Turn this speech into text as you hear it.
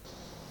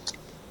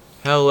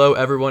Hello,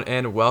 everyone,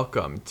 and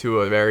welcome to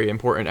a very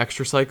important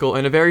extra cycle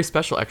and a very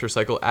special extra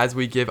cycle as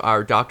we give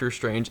our Doctor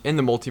Strange in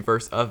the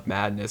Multiverse of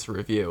Madness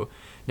review.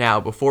 Now,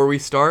 before we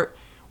start,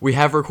 we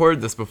have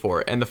recorded this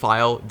before, and the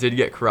file did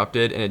get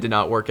corrupted and it did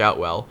not work out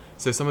well.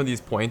 So some of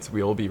these points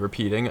we will be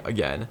repeating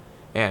again,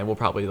 and we'll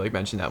probably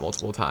mention that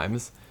multiple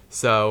times.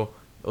 So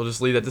we'll just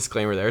leave that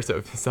disclaimer there. So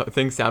if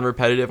things sound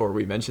repetitive or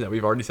we mention that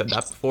we've already said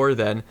that before,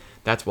 then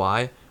that's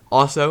why.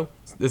 Also,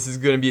 this is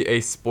going to be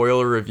a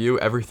spoiler review.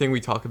 Everything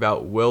we talk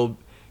about will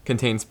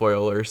contain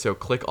spoilers, so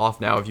click off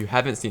now if you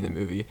haven't seen the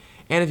movie.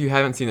 And if you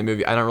haven't seen the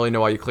movie, I don't really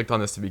know why you clicked on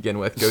this to begin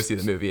with. Go see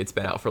the movie. It's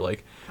been out for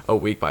like a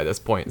week by this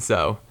point,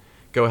 so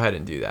go ahead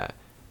and do that.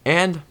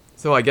 And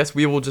so I guess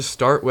we will just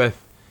start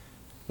with,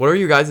 what are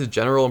you guys'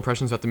 general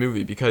impressions about the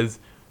movie? Because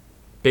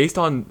based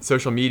on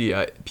social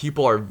media,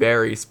 people are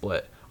very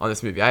split on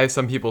this movie. I have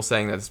some people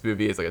saying that this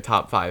movie is like a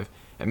top 5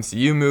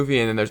 MCU movie,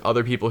 and then there's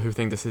other people who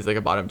think this is like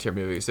a bottom tier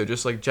movie. So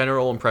just like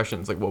general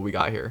impressions, like what we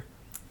got here.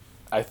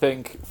 I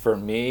think for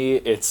me,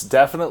 it's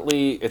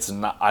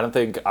not. I don't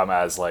think I'm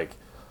as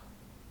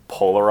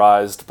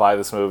polarized by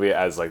this movie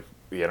as the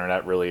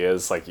internet really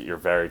is. Like you're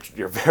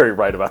very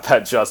right about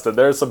that, Justin.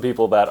 There are some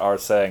people that are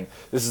saying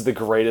this is the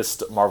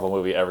greatest Marvel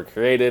movie ever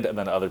created, and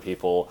then other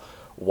people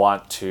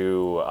want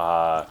to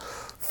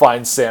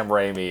find Sam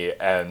Raimi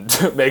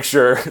and make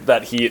sure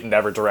that he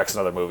never directs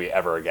another movie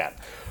ever again.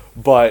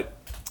 But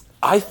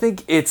I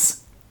think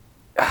it's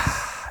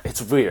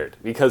weird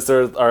because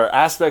there are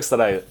aspects that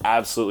I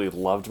absolutely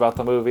loved about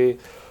the movie,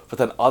 but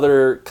then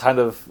other kind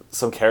of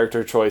some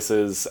character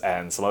choices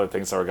and some other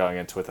things that were going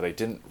into it that I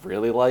didn't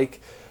really like.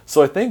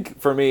 So I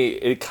think for me,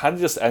 it kind of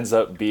just ends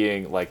up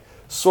being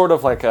sort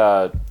of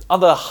on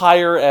the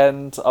higher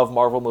end of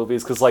Marvel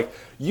movies, because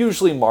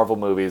usually Marvel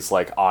movies,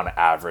 on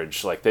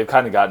average, they've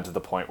kind of gotten to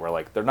the point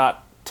where they're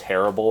not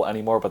terrible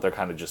anymore, but they're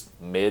kind of just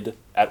mid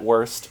at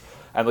worst.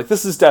 And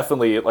this is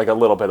definitely a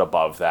little bit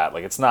above that.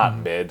 It's not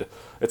mid,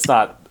 it's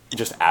not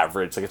just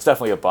average. It's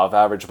definitely above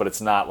average, but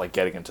it's not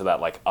getting into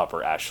that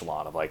upper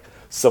echelon of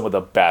some of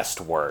the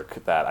best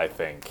work that I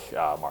think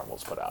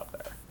Marvel's put out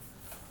there.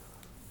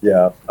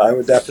 Yeah, I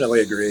would definitely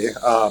agree.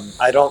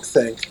 I don't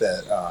think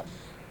that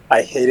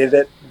I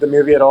hated the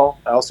movie at all.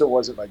 I also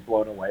wasn't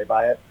blown away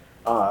by it.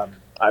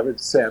 I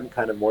would say I'm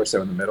kind of more so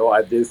in the middle.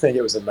 I do think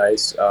it was a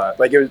nice,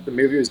 the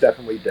movie was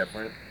definitely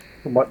different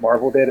from what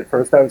Marvel did. At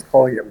first, I was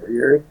calling it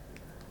weird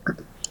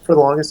for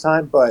the longest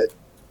time, but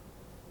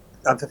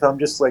if I'm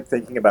just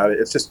thinking about it,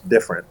 it's just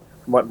different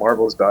from what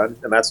Marvel's done,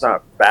 and that's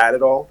not bad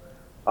at all.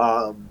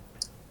 Um,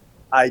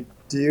 I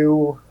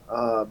do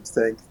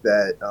think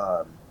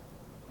that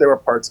there were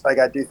parts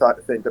I do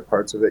think that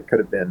parts of it could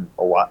have been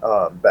a lot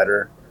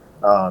better,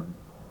 um,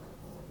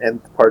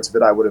 and parts of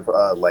it I would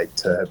have liked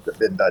to have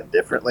been done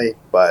differently.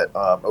 But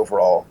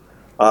overall,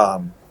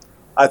 um,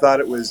 I thought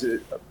it was a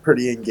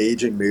pretty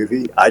engaging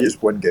movie. I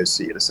just wouldn't go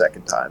see it a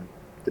second time,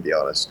 to be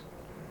honest.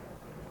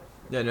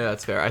 Yeah, no,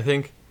 that's fair. I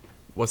think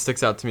what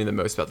sticks out to me the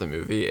most about the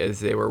movie is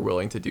they were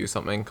willing to do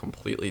something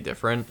completely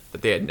different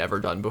that they had never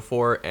done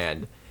before,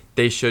 and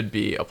they should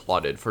be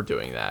applauded for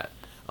doing that.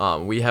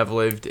 We have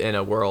lived in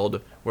a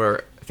world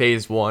where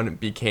Phase 1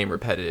 became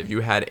repetitive. You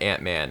had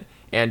Ant-Man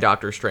and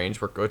Doctor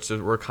Strange, which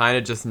were kind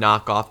of just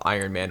knockoff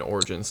Iron Man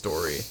origin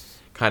story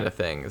kind of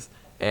things,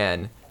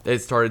 and it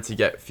started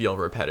to feel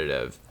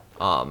repetitive.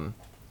 And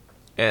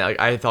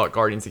I thought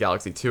Guardians of the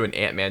Galaxy 2 and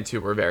Ant-Man 2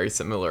 were very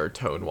similar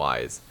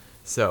tone-wise.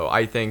 So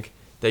I think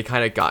they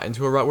kind of got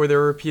into a rut where they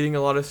were repeating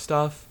a lot of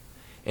stuff,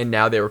 and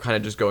now they were kind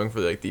of just going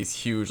for these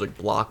huge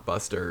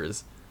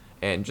blockbusters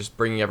and just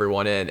bringing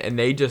everyone in, and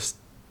they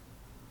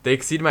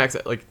exceeded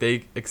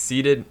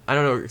I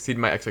don't know, exceeded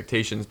my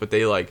expectations, but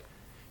they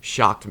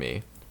shocked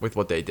me with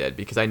what they did,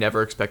 because I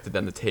never expected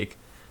them to take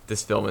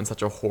this film in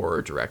such a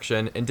horror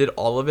direction. And did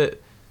all of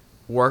it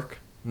work?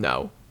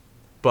 No,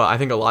 but I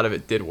think a lot of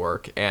it did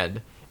work,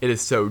 and it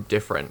is so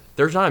different.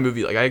 There's not a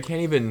movie, I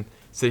can't even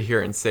sit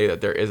here and say that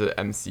there is an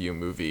MCU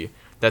movie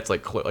that's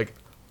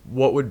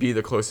what would be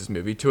the closest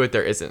movie to it.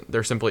 There isn't.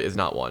 There simply is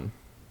not one.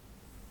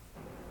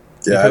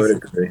 Yeah, I would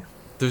Because agree.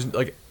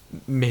 there's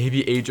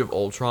maybe Age of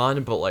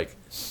Ultron, but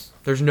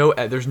there's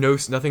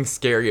nothing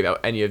scary about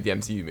any of the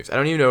MCU movies. I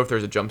don't even know if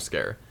there's a jump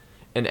scare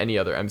in any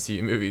other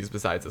MCU movies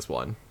besides this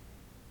one.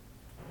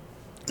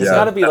 There's Yeah,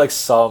 got to be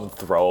some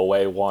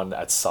throwaway one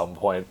at some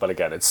point, but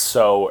again, it's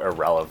so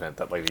irrelevant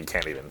that you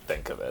can't even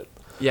think of it.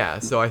 Yeah,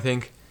 so I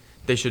think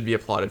they should be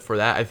applauded for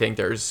that. I think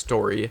there's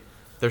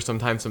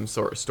sometimes some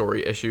sort of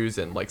story issues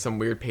and some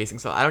weird pacing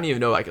stuff. I don't even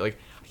know, I can't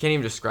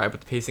even describe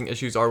what the pacing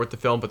issues are with the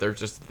film, but they're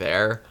just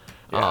there.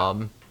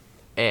 Yeah.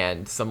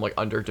 And some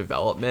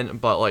underdevelopment,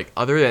 but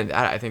other than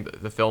that, I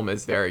think the film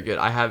is very good.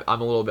 I'm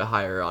a little bit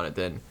higher on it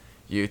than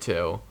you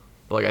two,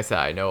 but like I said,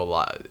 I know a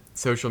lot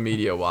social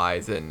media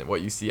wise and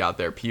what you see out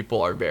there,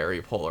 people are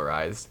very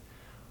polarized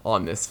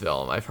on this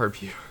film. I've heard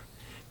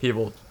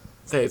people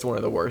say it's one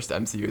of the worst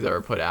MCU's ever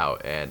put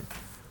out, and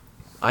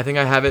I think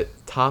I have it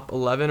top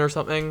 11 or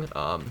something,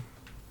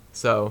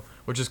 so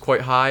which is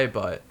quite high.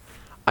 But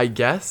I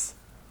guess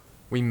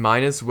we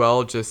might as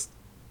well just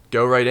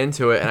go right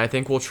into it, and I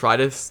think we'll try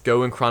to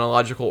go in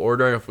chronological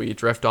order, and if we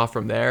drift off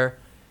from there,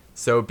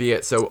 so be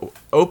it. So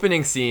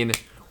opening scene,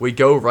 we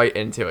go right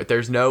into it.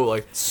 There's no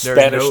like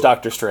Spanish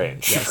Doctor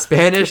Strange. Yeah,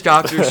 Spanish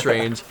Doctor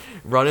Strange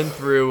running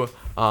through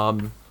I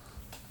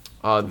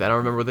don't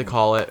remember what they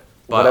call it.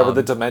 But, whatever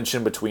the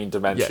dimension between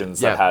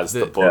dimensions that has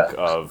the book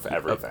of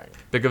everything.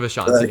 Book of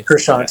Ashanti.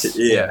 Krishanti,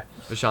 yeah.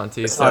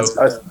 Ashanti.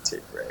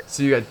 Right.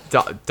 So you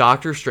got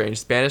Doctor Strange,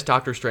 Spanish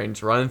Doctor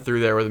Strange, running through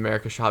there with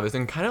America Chavez,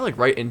 and kind of like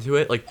right into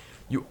it. Like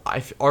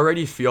I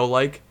already feel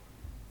like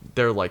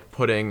they're like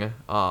putting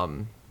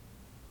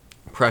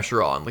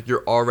pressure on. Like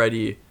you're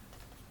already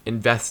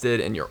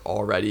invested and you're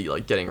already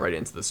like getting right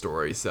into the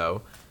story.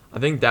 So I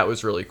think that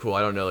was really cool.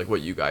 I don't know like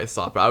what you guys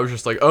thought, but I was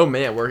just like, oh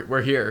man,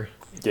 we're here.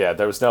 Yeah,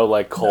 there was no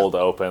like cold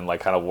open,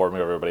 like kind of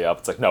warming everybody up.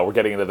 It's like, no, we're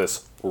getting into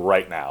this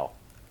right now.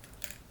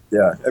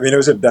 Yeah, I mean, it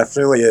was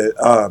definitely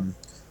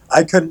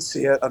I couldn't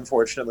see it,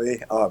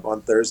 unfortunately,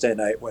 on Thursday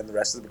night when the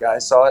rest of the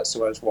guys saw it.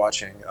 So I was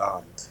watching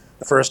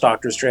the first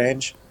Doctor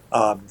Strange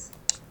to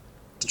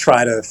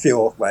try to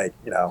feel like,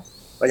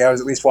 like I was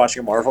at least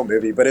watching a Marvel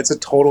movie. But it's a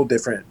total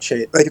different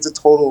change. Like, it's a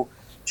total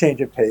change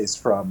of pace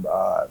from,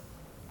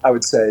 I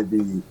would say,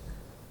 the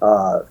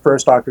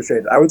first Doctor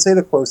Strange. I would say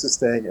the closest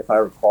thing, if I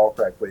recall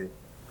correctly,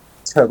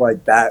 to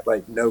like that,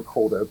 like no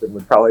cold open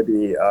would probably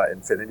be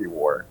Infinity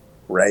War,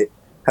 right?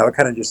 How it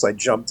kind of just like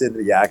jumped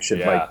into the action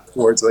like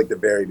towards like the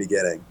very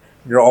beginning.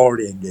 You're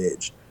already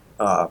engaged.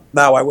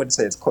 Now I wouldn't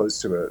say it's close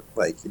to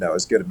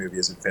as good a movie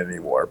as Infinity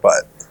War,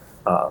 but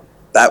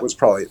that was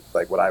probably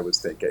like what I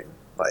was thinking.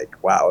 Like,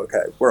 wow,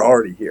 okay, we're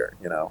already here.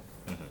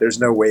 There's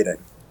no waiting,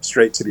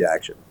 straight to the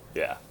action.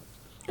 Yeah.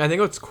 I think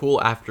what's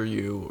cool after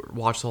you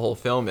watch the whole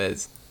film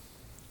is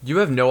you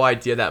have no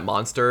idea that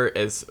monster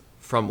is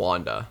from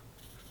Wanda.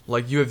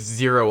 Like, you have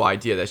zero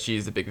idea that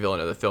she's the big villain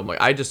of the film.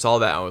 Like, I just saw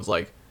that and I was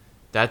like,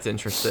 that's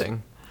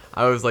interesting.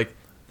 I was like,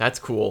 that's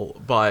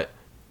cool, but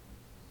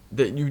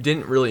that you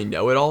didn't really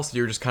know it all, so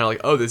you're just kind of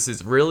like, oh, this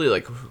is really,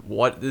 like,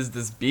 what is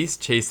this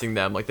beast chasing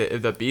them? Like,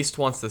 if the beast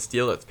wants to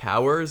steal its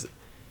powers,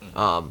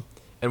 and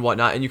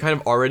whatnot, and you kind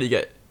of already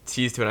get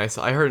teased to it, and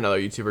I heard another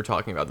YouTuber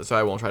talking about this, so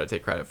I won't try to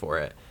take credit for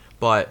it,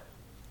 but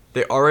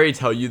they already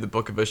tell you the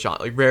Book of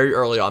Ashanti, like, very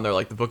early on, they're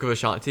like, the Book of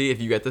Ashanti,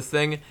 if you get this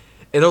thing,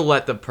 it'll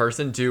let the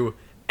person do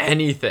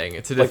anything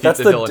to defeat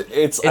the villain.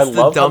 I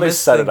love how they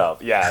set it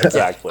up. Yeah,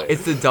 exactly.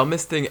 It's the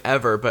dumbest thing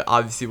ever, but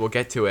obviously we'll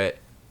get to it.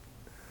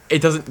 You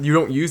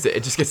don't use it.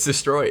 It just gets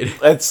destroyed.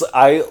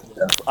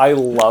 I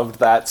loved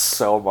that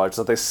so much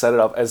that they set it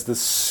up as the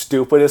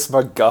stupidest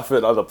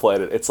MacGuffin on the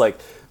planet. It's like,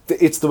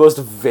 it's the most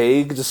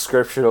vague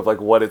description of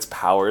like what its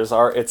powers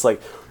are. It's like,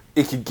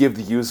 it can give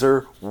the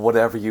user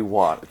whatever you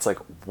want. It's like,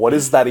 what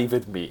does that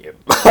even mean?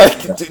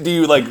 Like, do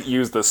you like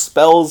use the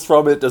spells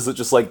from it? Does it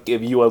just like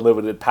give you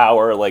unlimited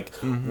power? Like,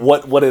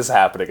 what is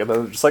happening? And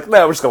then they're just like,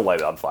 no, we're just gonna light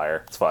it on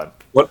fire. It's fun.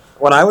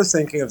 When I was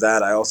thinking of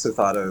that, I also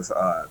thought of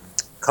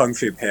Kung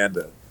Fu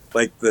Panda.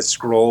 Like the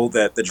scroll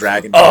that the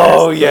dragon.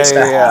 Oh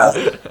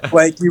yeah.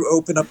 Like you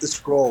open up the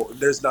scroll,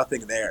 there's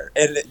nothing there,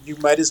 and you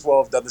might as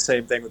well have done the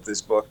same thing with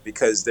this book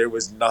because there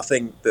was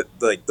nothing that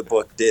like the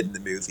book did in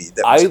the movie.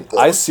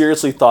 I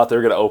seriously thought they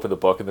were gonna open the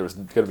book and there was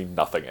gonna be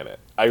nothing in it.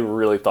 I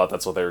really thought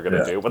that's what they were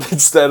gonna do, but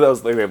instead I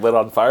was like, they lit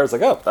on fire. I was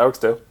like, oh, that works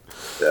too.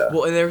 Yeah.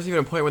 Well, and there was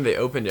even a point when they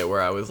opened it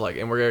where I was like,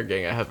 and we're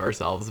getting ahead of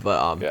ourselves,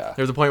 but there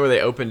was a point where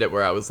they opened it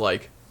where I was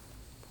like,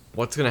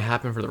 what's gonna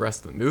happen for the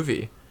rest of the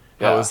movie?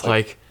 I was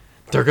like,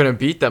 they're gonna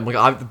beat them.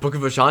 Like the Book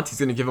of Ashanti's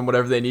gonna give them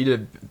whatever they need to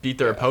beat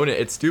their opponent.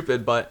 It's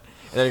stupid, but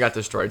and then it got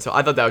destroyed. So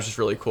I thought that was just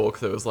really cool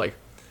because it was like,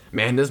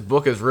 man, this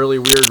book is really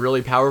weird,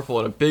 really powerful,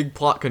 and a big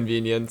plot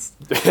convenience.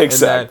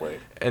 Exactly.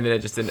 And then it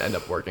just didn't end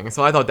up working.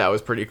 So I thought that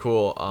was pretty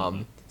cool.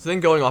 So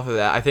then going off of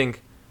that, I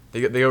think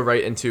they go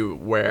right into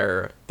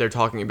where they're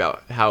talking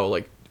about how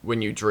like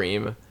when you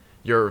dream,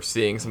 you're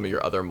seeing some of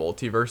your other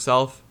multiverse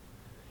self.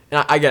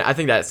 And I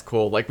think that's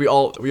cool. Like we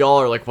all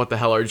are like, what the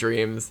hell are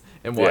dreams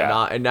and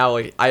whatnot. Yeah. And now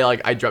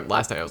I dreamt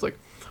last night. I was like,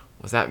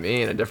 what's that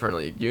mean? A different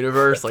like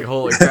universe? Like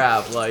holy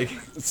crap! Like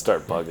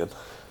start bugging.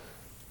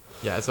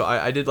 Yeah. So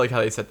I did like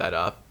how they set that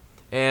up,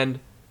 and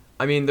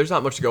I mean, there's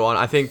not much to go on.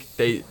 I think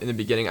in the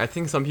beginning, I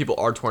think some people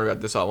are torn about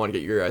this. So I want to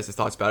get your guys'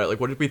 thoughts about it. Like,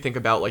 what did we think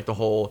about like the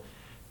whole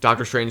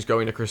Doctor Strange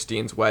going to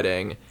Christine's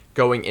wedding,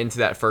 going into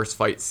that first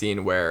fight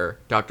scene where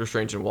Doctor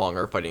Strange and Wong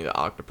are fighting the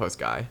octopus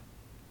guy?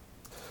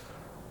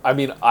 I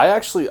mean, I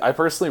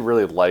personally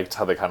really liked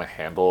how they kind of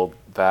handled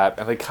that,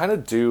 and they kind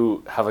of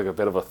do have like a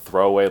bit of a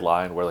throwaway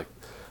line where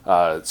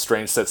like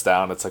Strange sits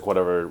down. It's like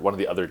whatever one of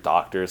the other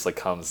doctors like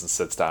comes and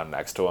sits down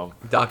next to him.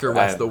 Dr.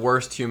 West, the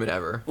worst human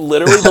ever.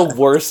 Literally the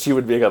worst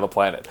human being on the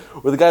planet.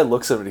 Where the guy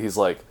looks at him and he's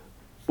like,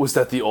 "Was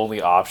that the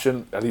only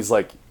option?" And he's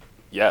like,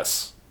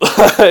 "Yes."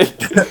 But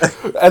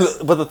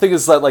the thing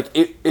is that like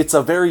it's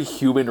a very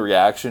human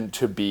reaction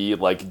to be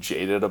like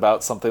jaded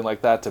about something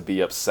like that, to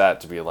be upset,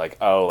 to be like,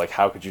 oh, like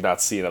how could you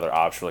not see another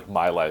option? Like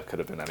my life could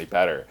have been any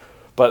better.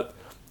 But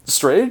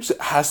Strange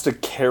has to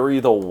carry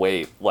the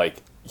weight. Like,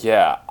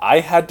 yeah,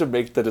 I had to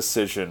make the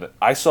decision.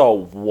 I saw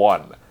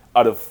 1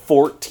 out of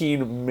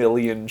 14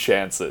 million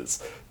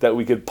chances that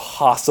we could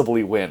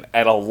possibly win,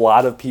 and a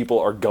lot of people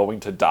are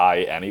going to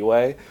die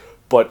anyway.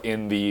 But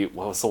in the,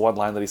 what was the one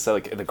line that he said,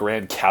 like, in the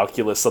grand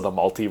calculus of the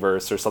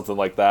multiverse or something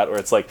like that, where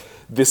it's like,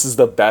 this is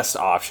the best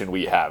option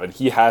we have, and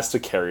he has to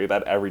carry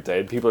that every day,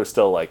 and people are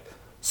still like,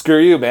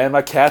 screw you, man,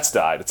 my cat's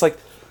died. It's like,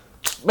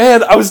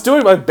 man, I was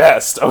doing my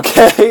best,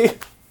 okay?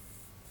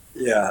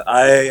 Yeah,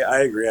 I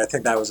agree. I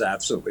think that was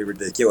absolutely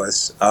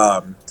ridiculous.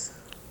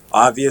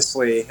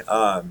 Obviously,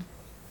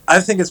 I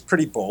think it's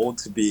pretty bold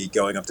to be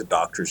going up to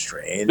Doctor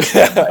Strange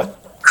and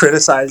like,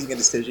 criticizing a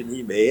decision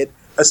he made,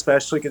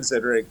 especially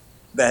considering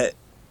that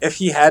if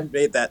he hadn't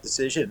made that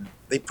decision,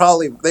 they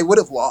would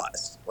have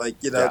lost. Like,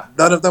 Yeah.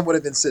 none of them would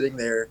have been sitting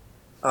there.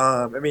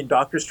 I mean,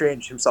 Doctor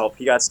Strange himself,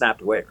 he got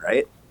snapped away,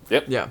 right?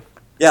 Yep. Yeah.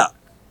 Yeah.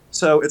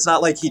 So it's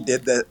not like he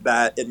did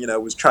that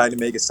and was trying to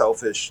make a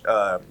selfish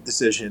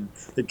decision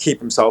to keep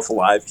himself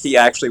alive. He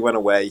actually went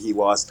away. He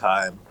lost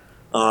time.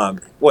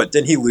 What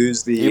didn't he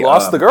lose the? He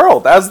lost the girl.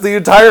 That's the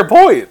entire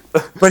point.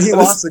 But he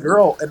lost the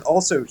girl, and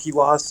also he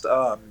lost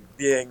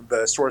being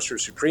the Sorcerer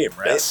Supreme,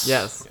 right?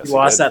 Yes. He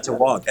lost that to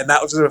Wong, and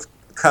that was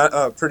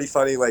a pretty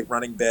funny like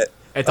running bit.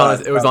 It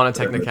was on a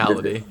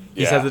technicality.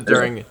 He says it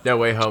during No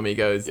Way Home. He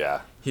goes,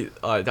 Yeah.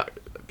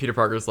 Peter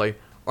Parker's like,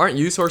 aren't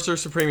you Sorcerer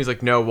Supreme? He's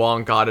like, no,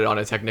 Wong got it on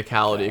a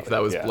technicality because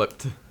that was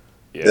blipped.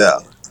 Yeah.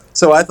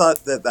 So I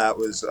thought that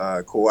was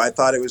cool. I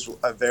thought it was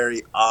a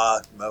very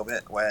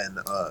moment when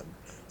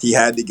he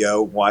had to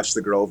go watch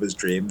the girl of his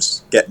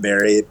dreams get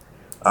married.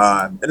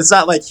 And it's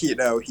not like he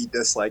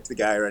disliked the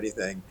guy or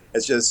anything.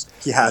 It's just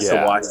he has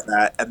to watch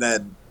that. And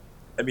then,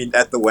 I mean,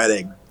 at the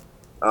wedding,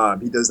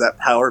 he does that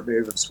power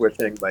move of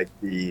switching like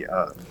the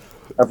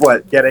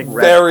getting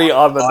red Very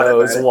on the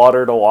nose,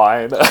 water to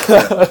wine.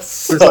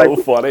 So like,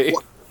 funny.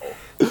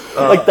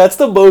 Like, that's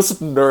the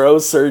most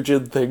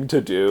neurosurgeon thing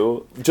to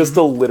do, just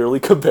to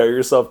literally compare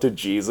yourself to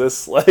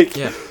Jesus. Like,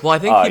 yeah. Well, I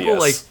think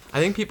people I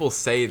think people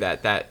say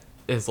that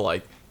is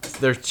like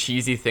there's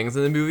cheesy things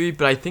in the movie,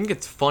 but I think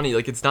it's funny.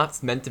 Like, it's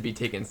not meant to be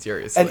taken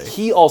seriously. And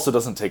he also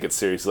doesn't take it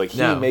seriously. Like,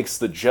 he makes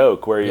the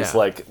joke where he's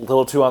like a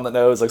little too on the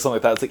nose, like something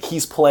like that. It's like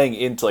he's playing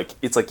into like,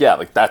 it's like, yeah,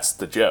 like that's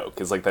the joke.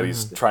 It's like that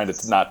he's trying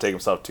to not take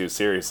himself too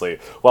seriously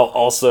while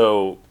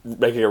also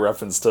making a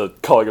reference to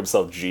calling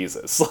himself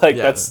Jesus. Like,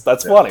 that's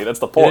funny. That's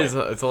the point.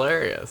 It's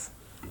hilarious.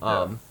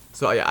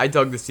 So yeah, I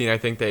dug the scene. I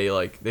think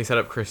they set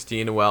up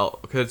Christine well,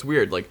 because it's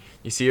weird. Like,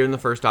 you see her in the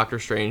first Doctor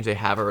Strange. They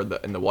have her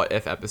in the What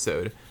If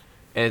episode.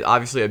 And it's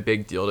obviously a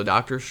big deal to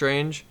Doctor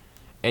Strange,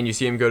 and you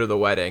see him go to the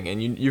wedding,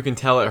 and you can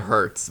tell it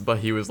hurts, but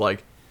he was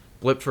like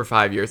blipped for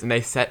 5 years, and they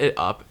set it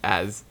up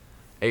as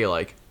a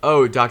like,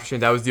 oh, Doctor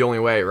Strange, that was the only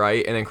way,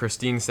 right? And then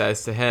Christine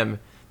says to him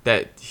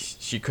that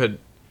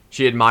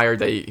she admired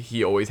that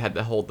he always had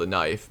to hold the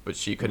knife, but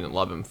she couldn't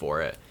love him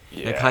for it. Yeah.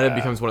 And it kind of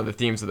becomes one of the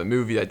themes of the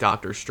movie that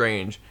Doctor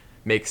Strange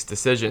makes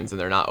decisions, and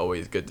they're not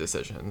always good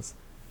decisions.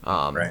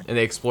 Right. And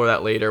they explore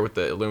that later with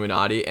the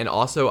Illuminati, and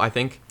also I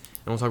think,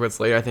 and we'll talk about this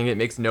later, I think it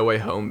makes No Way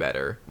Home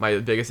better. My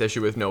biggest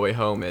issue with No Way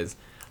Home is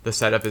the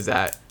setup is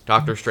that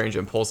Doctor Strange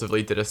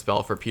impulsively did a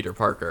spell for Peter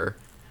Parker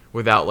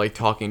without like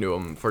talking to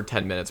him for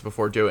 10 minutes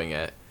before doing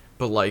it.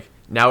 But like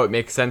now it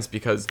makes sense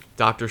because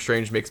Doctor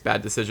Strange makes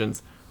bad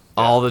decisions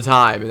all the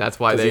time, and that's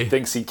why he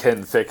thinks he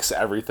can fix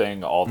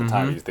everything all the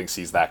time. He thinks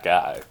he's that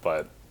guy,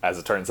 but as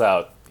it turns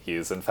out, he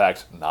is in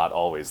fact not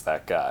always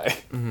that guy.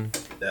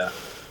 Yeah.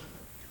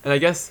 And I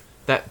guess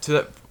that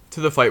to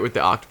the fight with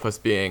the octopus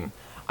being,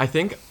 I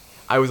think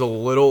it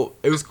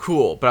was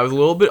cool, but I was a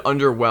little bit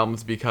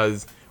underwhelmed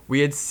because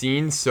we had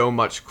seen so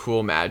much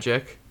cool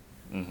magic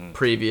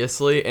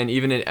previously, and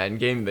even in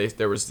Endgame,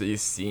 there was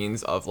these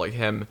scenes of like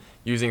him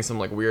using some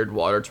like weird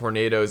water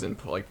tornadoes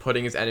and like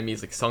putting his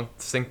enemies like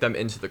sink them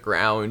into the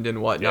ground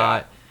and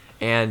whatnot,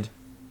 and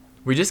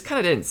we just kind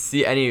of didn't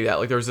see any of that.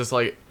 Like there was this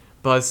like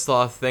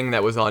buzzsaw thing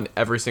that was on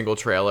every single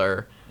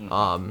trailer.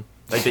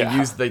 Like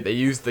they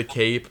used the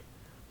cape,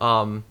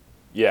 and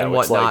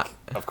whatnot.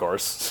 Like, of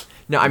course.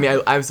 No, I mean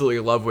I absolutely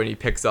love when he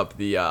picks up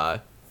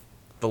the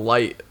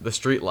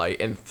street light,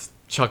 and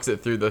chucks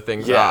it through the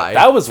thing's eye.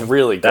 That was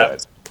really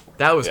good.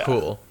 That was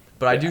cool.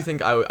 But I do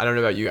think I don't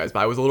know about you guys, but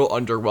I was a little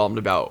underwhelmed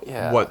about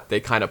what they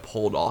kind of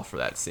pulled off for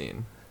that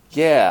scene.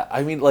 Yeah,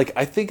 I mean, like,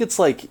 I think it's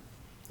like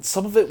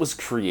some of it was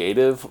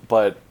creative,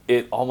 but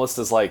it almost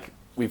is like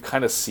we've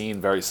kind of seen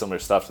very similar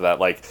stuff to that.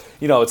 Like,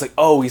 it's like,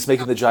 oh, he's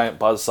making the giant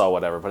buzzsaw,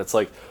 whatever. But it's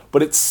like,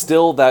 but it's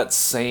still that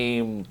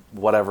same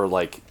whatever,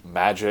 like,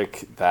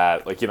 magic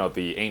that, like,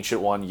 the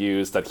ancient one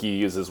used, that he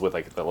uses with,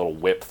 like, the little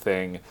whip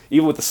thing.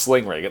 Even with the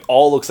sling ring, it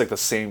all looks like the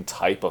same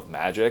type of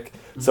magic.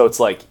 So it's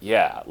like,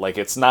 yeah, like,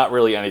 it's not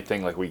really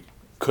anything, like, we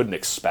couldn't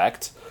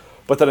expect.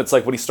 But then it's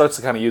like when he starts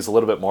to kind of use a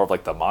little bit more of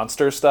like the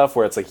monster stuff,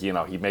 where it's like, he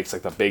makes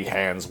like the big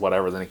hands,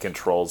 whatever, then he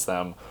controls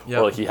them. Yep.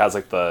 Or like he has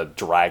like the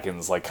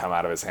dragons like come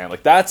out of his hand.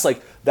 Like that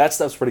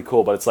stuff's pretty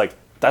cool, but it's like,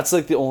 that's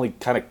like the only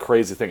kind of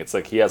crazy thing. It's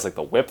like he has like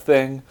the whip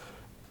thing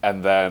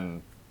and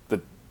then a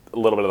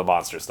little bit of the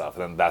monster stuff,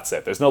 and then that's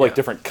it. There's no like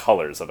different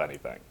colors of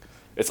anything.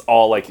 It's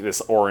all like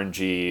this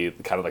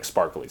orangey, kind of like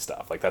sparkly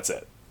stuff. Like that's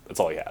it. That's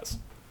all he has.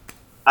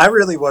 I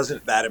really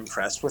wasn't that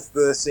impressed with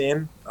the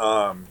scene,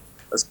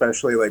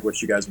 especially like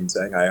what you guys have been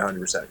saying. I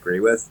 100% agree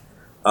with.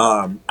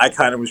 I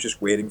kind of was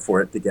just waiting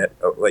for it to get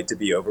like to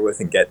be over with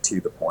and get to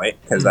the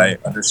point because I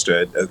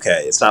understood.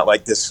 Okay, it's not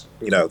like this.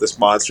 This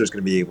monster is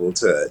going to be able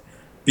to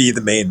be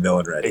the main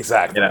villain or anything.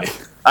 Exactly.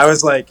 I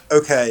was like,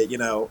 okay,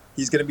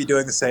 he's going to be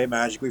doing the same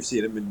magic we've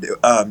seen him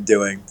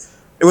doing.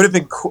 It would have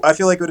been cool. I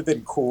feel like it would have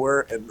been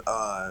cooler and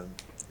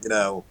you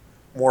know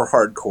more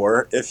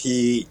hardcore if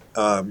he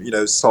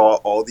saw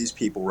all these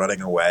people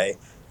running away,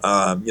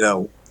 and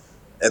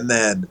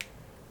then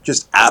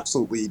just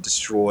absolutely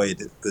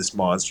destroyed this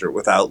monster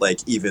without like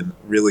even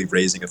really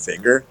raising a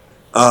finger.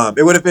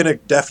 It would have been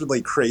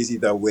definitely crazy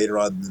though later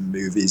on in the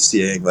movie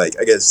seeing like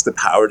I guess the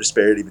power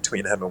disparity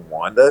between him and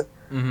Wanda,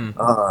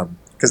 Mm-hmm.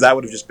 because that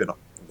would have just been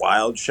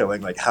wild,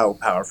 showing like how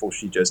powerful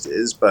she just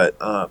is. But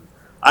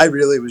I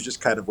really was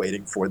just kind of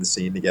waiting for the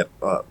scene to get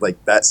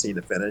like that scene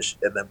to finish,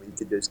 and then we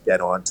could just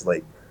get on to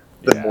like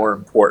the Yeah. more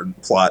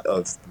important plot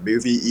of the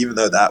movie, even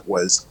though that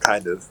was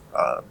kind of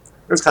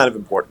it was kind of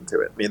important to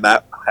it. I mean,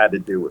 that had to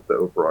do with the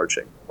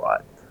overarching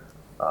plot.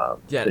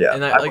 Yeah, But yeah,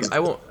 and I was I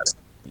won't.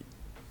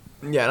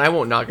 Yeah, and I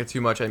won't knock it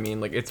too much. I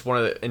mean, like it's one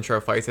of the intro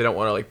fights. They don't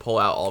want to like pull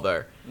out all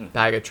their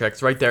bag of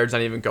tricks. Right there, it's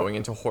not even going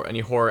into any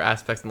horror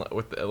aspects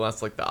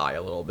unless like the eye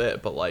a little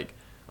bit. But like,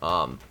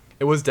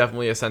 it was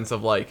definitely a sense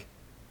of like,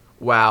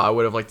 wow, I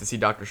would have liked to see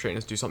Doctor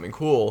Strange do something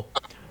cool.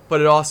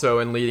 But it also,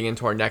 and leading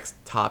into our next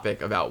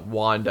topic about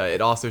Wanda, it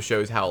also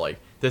shows how like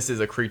this is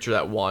a creature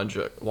that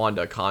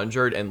Wanda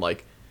conjured, and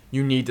like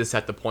you need to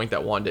set the point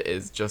that Wanda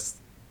is just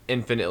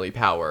infinitely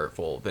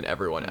powerful than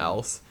everyone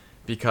else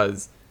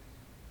because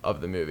of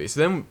the movie.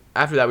 So then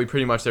after that, we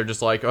pretty much they're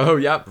just like, oh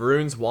yeah,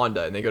 runes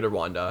Wanda, and they go to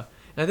Wanda.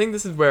 And I think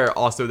this is where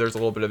also there's a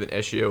little bit of an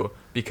issue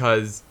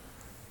because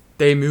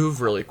they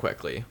move really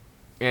quickly,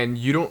 and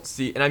you don't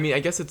see. And I mean, I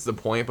guess it's the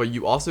point, but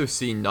you also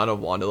see none of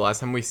Wanda. The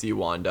last time we see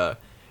Wanda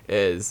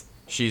is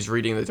she's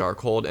reading the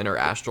Darkhold in her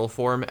astral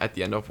form at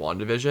the end of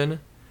WandaVision,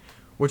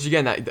 which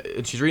again,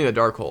 that she's reading the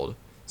Darkhold,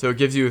 so it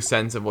gives you a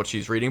sense of what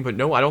she's reading. But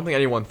no, I don't think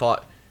anyone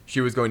thought she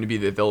was going to be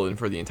the villain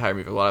for the entire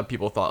movie. A lot of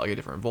people thought like a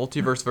different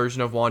multiverse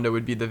version of Wanda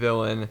would be the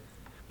villain,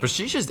 but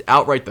she's just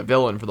outright the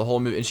villain for the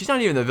whole movie. And she's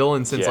not even the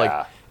villain since like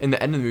Yeah. in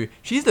the end of the movie.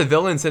 She's the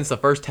villain since the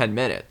first 10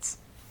 minutes.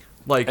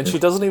 Like, And she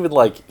doesn't even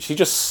like. She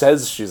just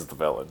says she's the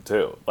villain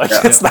too. Like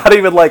Yeah. it's not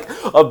even like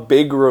a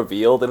big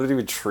reveal. They don't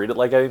even treat it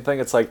like anything.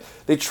 It's like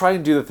they try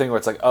and do the thing where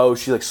it's like, oh,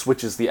 she like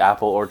switches the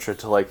apple orchard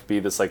to like be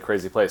this like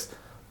crazy place,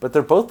 but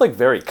they're both like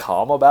very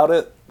calm about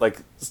it. Like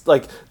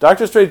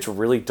Doctor Strange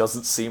really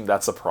doesn't seem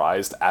that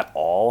surprised at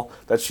all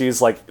that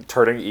she's like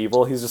turning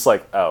evil. He's just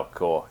like, oh,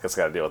 cool. Guess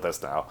I gotta deal with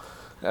this now.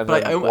 And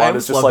but I then always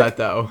Wanda's just love like, that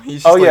though.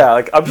 He's oh just, yeah,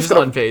 like I'm he's just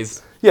gonna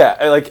unfazed.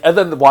 yeah, and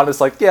then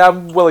Wanda's like, yeah,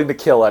 I'm willing to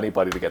kill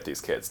anybody to get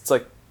these kids. It's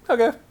like,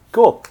 okay,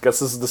 cool. Guess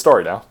this is the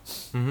story now.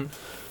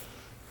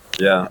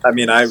 Yeah, I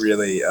mean, I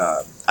really,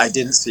 I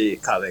didn't see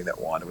it coming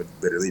that Wanda would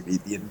literally be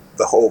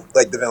the whole,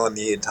 like, the villain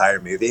the entire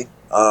movie.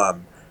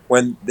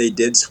 When they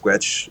did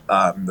switch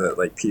the,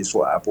 like,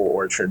 peaceful apple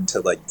orchard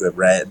to, like, the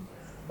red,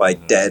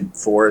 like, dead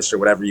forest or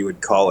whatever you would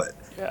call it,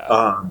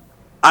 Yeah.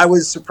 I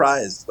was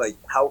surprised, like,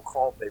 how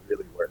calm they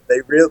really were.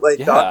 They really,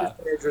 like, Doctor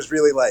Yeah. Strange was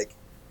really like,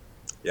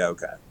 yeah,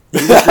 okay. He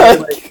was really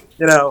like,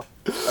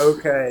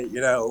 okay,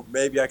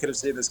 maybe I could have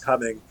seen this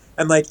coming.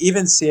 And like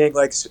even seeing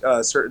like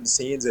certain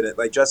scenes in it,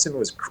 like Justin,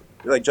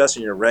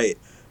 you're right,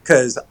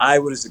 because I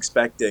was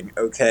expecting,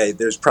 okay,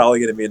 there's probably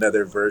going to be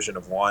another version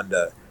of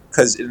Wanda,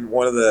 because in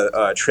one of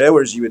the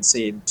trailers you had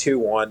seen two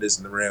Wandas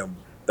in the room.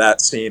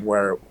 That scene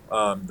where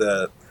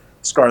the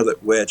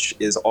Scarlet Witch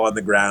is on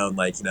the ground,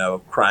 like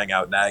crying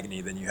out in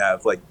agony. Then you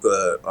have like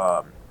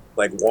the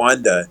like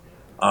Wanda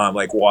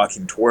like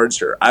walking towards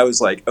her. I was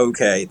like,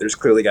 okay, there's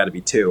clearly got to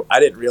be two. I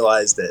didn't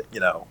realize that,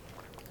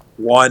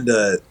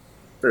 Wanda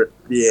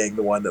being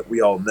the one that we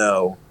all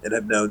know and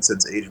have known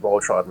since Age of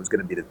Ultron was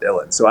going to be the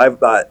villain. So I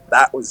thought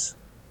that was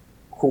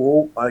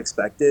cool,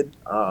 unexpected.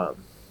 But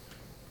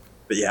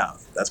yeah,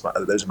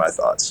 those are my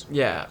thoughts.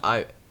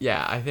 I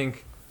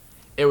think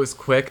it was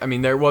quick. I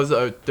mean, there is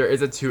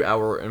a 2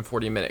 hour and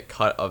 40 minute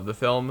cut of the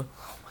film.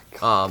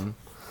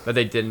 That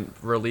they didn't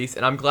release,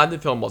 and I'm glad the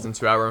film wasn't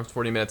 2 hours and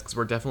 40 minutes because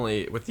we're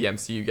definitely with the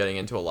MCU getting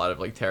into a lot of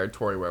like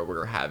territory where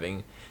we're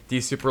having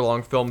these super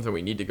long films, and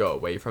we need to go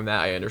away from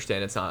that. I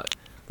understand it's not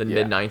the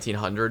mid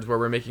 1900s where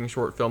we're making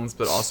short films,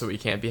 but also we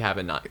can't be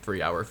having not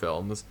 3 hour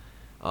films.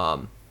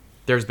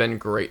 There's been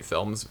great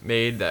films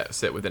made that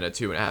sit within a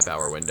 2.5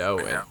 hour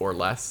window or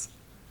less,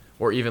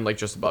 or even like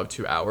just above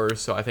 2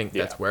 hours. So I think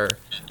that's where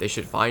they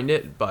should find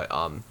it. But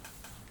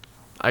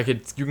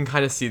you can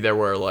kind of see there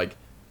were like.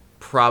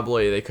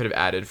 Probably they could have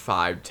added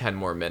 5-10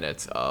 more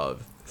minutes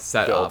of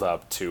setup. Build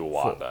up to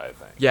Wanda, I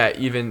think. Yeah,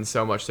 even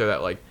so much so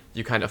that like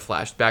you kind of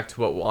flashed back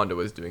to what Wanda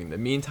was doing in the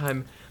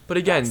meantime. But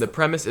again, the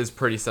premise is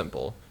pretty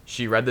simple.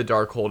 She read the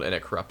Darkhold and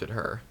it corrupted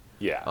her.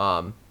 Yeah.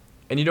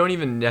 And you don't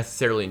even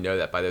necessarily know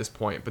that by this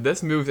point. But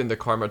this moves into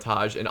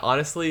Karmatage, and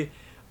honestly,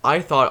 I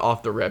thought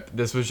off the rip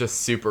this was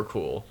just super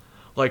cool.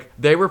 Like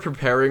they were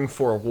preparing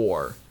for a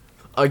war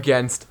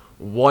against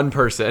one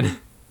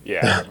person.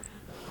 Yeah.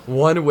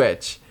 One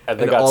witch. And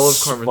they got all of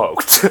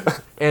smoked.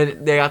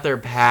 And they got their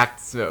pact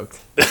smoked.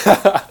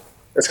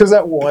 It's because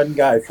that one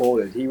guy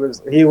folded. He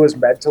was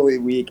mentally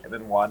weak, and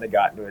then Wanda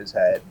got into his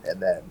head, and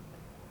then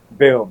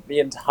boom, the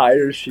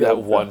entire shield. That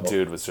one fell.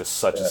 dude was just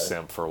such a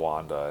simp for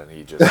Wanda, and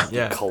he just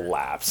Yeah.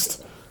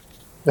 collapsed.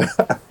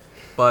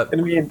 But I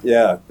mean,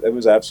 yeah, it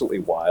was absolutely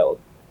wild.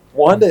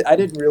 Wanda, I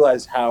didn't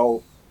realize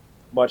how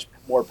much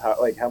more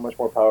how much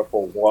more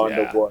powerful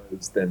Wanda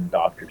was than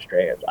Doctor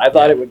Strange. I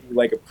thought it would be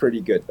like a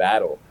pretty good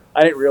battle.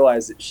 I didn't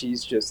realize that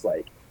she's just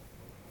like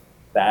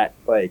that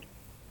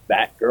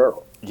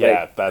girl.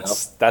 Yeah, Like,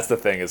 that's the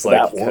thing, is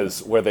like,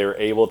 because where they were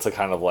able to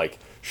kind of like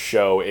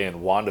show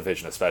in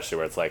WandaVision especially,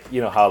 where it's like,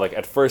 you know how like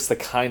at first they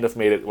kind of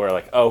made it where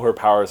like, oh, her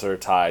powers are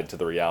tied to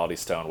the Reality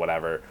Stone,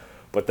 whatever,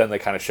 but then they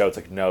kind of show it's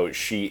like, no,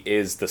 she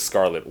is the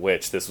Scarlet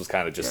Witch. This was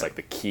kind of just like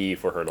the key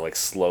for her to like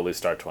slowly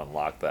start to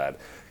unlock that.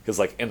 Because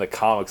like in the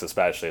comics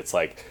especially, it's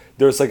like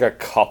there's like a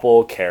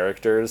couple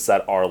characters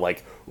that are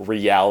like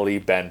reality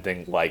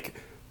bending, like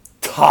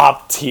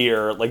top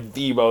tier, like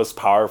the most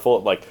powerful,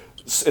 like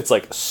it's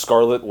like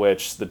Scarlet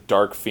Witch, the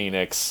Dark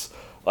Phoenix,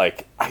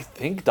 like I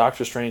think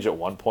Doctor Strange at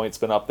one point's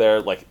been up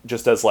there, like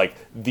just as like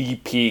the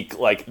peak,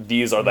 like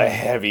these are the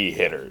heavy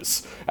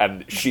hitters,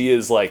 and she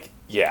is like,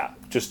 yeah,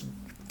 just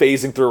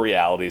phasing through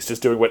realities,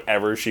 just doing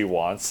whatever she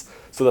wants.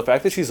 So the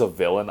fact that she's a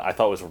villain, I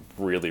thought was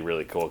really,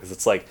 really cool, because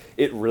it's like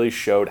it really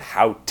showed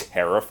how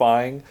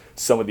terrifying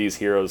some of these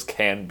heroes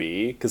can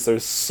be, because they're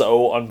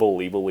so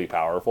unbelievably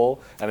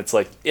powerful. And it's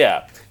like,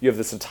 yeah, you have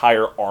this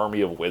entire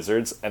army of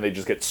wizards, and they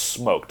just get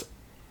smoked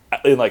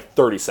in like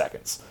 30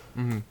 seconds.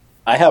 Mm-hmm.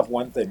 I have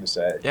one thing to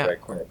say,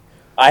 right quick.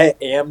 I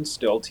am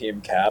still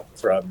Team Cap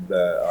from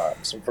the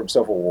from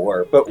Civil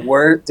War, but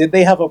did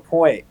they have a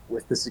point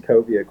with the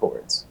Sokovia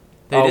Accords?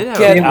 They did have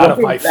get out of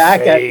my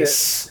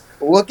face.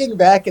 Looking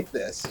back at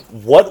this,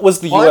 what was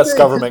the U.S.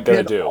 government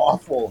going to do?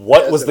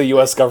 What was the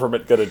U.S.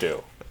 government going to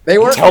do?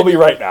 Tell me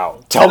right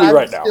now. Tell me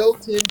right now. I'm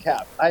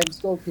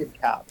still Team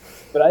Cap.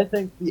 But I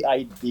think the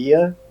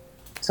idea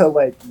to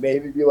like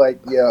maybe be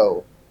like,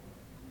 yo,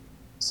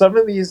 some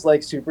of these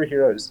like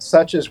superheroes,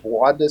 such as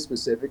Wanda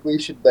specifically,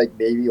 should like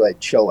maybe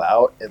like chill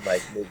out and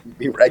like maybe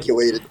be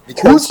regulated.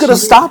 Who's gonna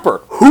stop her?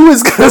 Who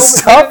is gonna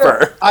stop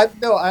her? I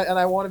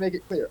want to make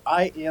it clear.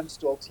 I am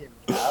still Team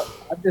Cap.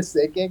 I'm just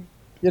thinking,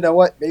 you know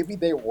what? Maybe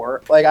they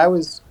weren't. Like I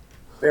was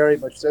very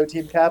much so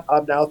Team Cap.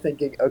 I'm now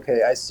thinking,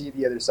 okay, I see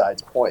the other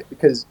side's point,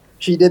 because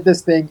she did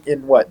this thing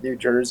in New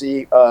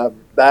Jersey.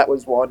 That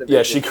was Wanda.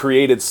 Yeah, she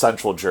created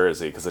Central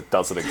Jersey because it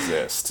doesn't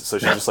exist. So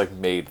she just like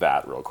made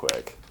that real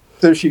quick.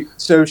 So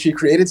she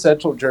created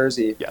Central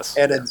Jersey, yes,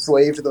 and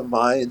enslaved the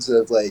minds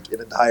of like an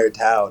entire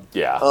town.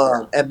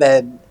 Yeah. And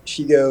then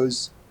she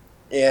goes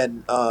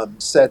and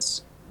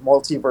sets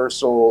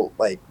multiversal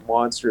like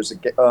monsters,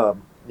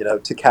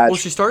 to catch. Well,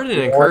 she started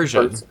an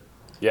incursion.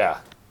 Yeah.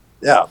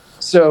 Yeah.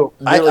 So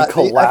nearly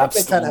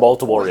collapsed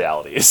multiple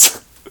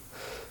realities.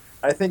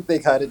 I think they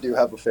kind of do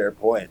have a fair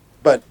point,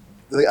 but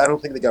I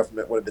don't think the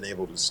government would have been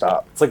able to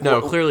stop. It's like,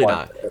 no, clearly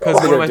not. Because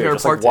one of my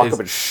favorite parts walk is up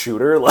and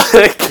shoot her.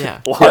 Like,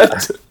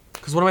 what?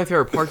 Because one of my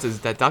favorite parts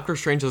is that Doctor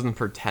Strange doesn't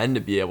pretend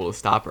to be able to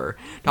stop her.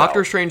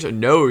 Doctor Strange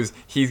knows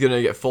he's going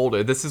to get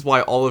folded. This is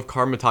why all of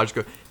Carmitage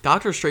go.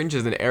 Doctor Strange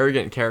is an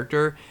arrogant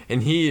character,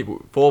 and he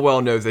full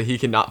well knows that he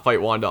cannot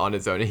fight Wanda on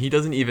his own, and he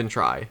doesn't even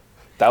try.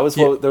 That was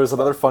there was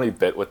another funny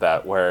bit with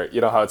that, where you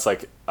know how it's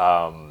like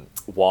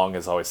Wong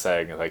is always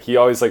saying, like he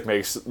always like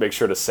makes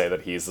sure to say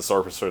that he's the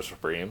Sorcerer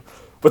Supreme.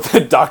 But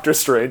then Doctor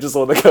Strange is the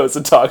one that goes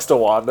and talks to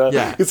Wanda.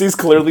 Yeah. Because he's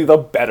clearly the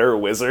better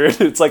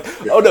wizard. It's like,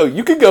 oh no,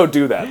 you can go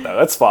do that though.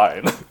 That's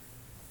fine.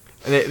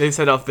 And they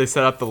set up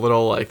the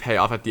little like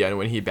payoff at the end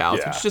when he bows,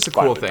 which is just a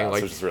cool thing.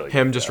 Like really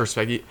him just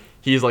respect.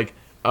 He's like,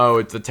 oh,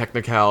 it's a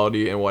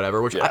technicality and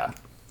whatever. Which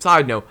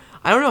side note,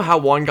 I don't know how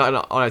Wong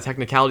got on a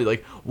technicality.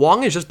 Like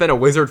Wong has just been a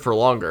wizard for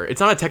longer. It's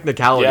not a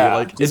technicality.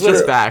 Like it's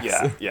just facts.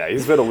 Yeah,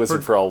 he's been a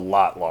wizard for a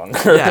lot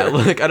longer. Yeah,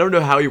 like I don't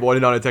know how he won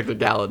it on a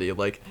technicality.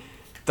 Like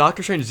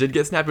Doctor Strange did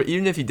get snapped, but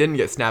even if he didn't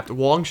get snapped,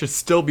 Wong should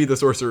still be the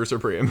Sorcerer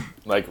Supreme.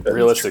 Like,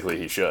 realistically,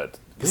 he should.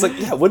 Because, like,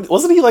 yeah,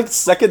 wasn't he, like,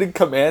 second in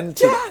command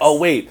to... Yes! Oh,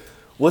 wait.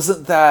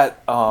 Wasn't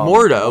that...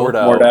 Mordo.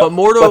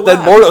 But then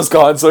Mordo's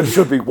gone, so it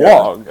should be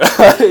Wong.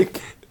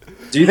 Like,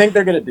 do you think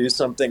they're going to do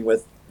something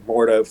with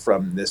Mordo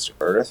from this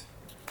Earth?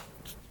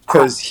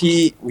 Because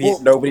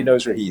nobody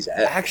knows where he's at.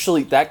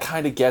 Actually, that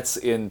kind of gets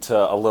into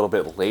a little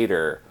bit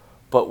later...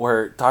 But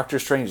where Doctor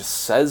Strange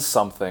says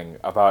something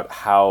about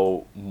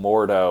how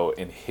Mordo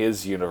in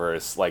his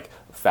universe like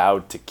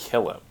vowed to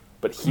kill him,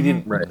 but he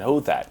didn't know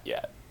that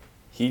yet.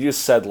 He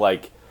just said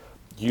like,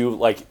 you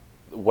like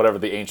whatever,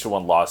 the Ancient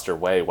One lost her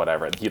way,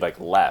 whatever, and he like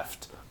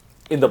left.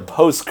 In the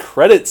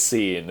post-credit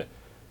scene,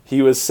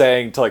 he was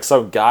saying to like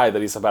some guy that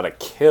he's about to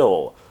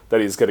kill, that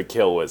he's gonna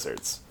kill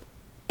wizards.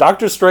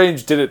 Doctor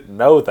Strange didn't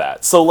know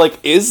that. So like,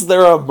 is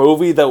there a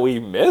movie that we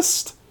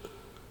missed?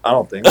 I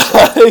don't think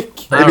so.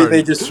 Maybe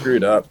they just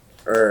screwed up.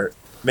 Or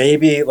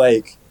maybe,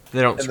 like...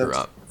 They don't screw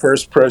up.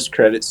 First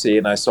post-credit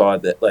scene, I saw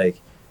that, like,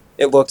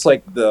 it looks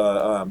like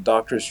the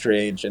Doctor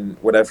Strange and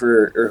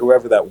whatever or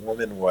whoever that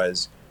woman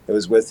was that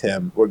was with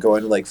him were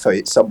going to like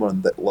fight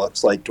someone that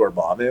looks like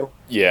Dormammu.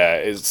 Yeah,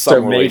 is So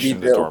some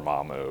relation to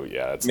Dormammu.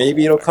 Yeah, it's the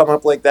maybe whole it'll thing. come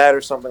up like that or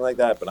something like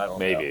that, but I don't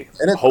know. Maybe.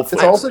 And it's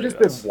Hopefully also it just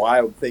does. been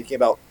wild thinking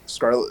about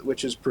Scarlet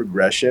Witch's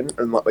progression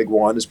and like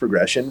Wanda's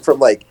progression from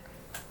like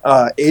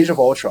Age of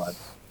Ultron.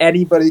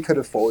 Anybody could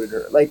have folded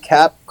her. Like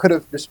Cap could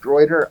have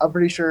destroyed her. I'm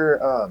pretty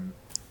sure.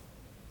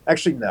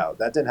 Actually, no,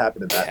 that didn't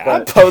happen in that.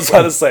 But I was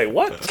about to say,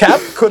 what? Cap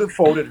could have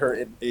folded her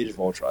in Age of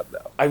Ultron,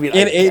 though. I mean,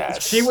 In I Age,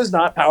 guess. she was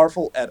not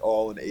powerful at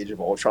all in Age of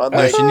Ultron. No,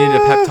 Like, she needed a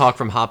pep talk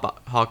from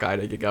Hawkeye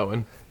to get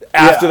going.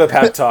 After Yeah. the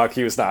pep talk,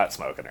 he was not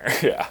smoking her.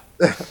 Yeah.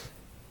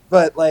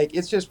 but like,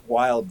 it's just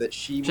wild that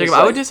she. Was, Jacob,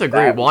 like, I would disagree.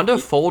 that Wanda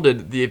weak.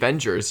 folded the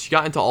Avengers. She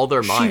got into all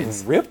their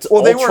minds. She ripped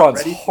Well, they weren't Ultron's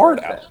ready heart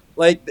for it. out.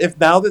 Like, if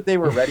now that they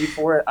were ready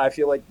for it, I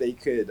feel like they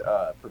could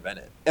prevent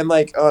it. And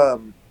like,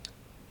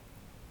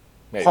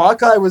 Maybe.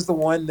 Hawkeye was the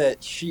one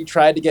that she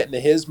tried to get into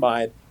his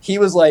mind. He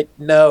was like,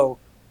 "No,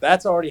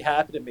 that's already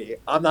happened to me.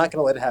 I'm not going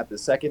to let it happen a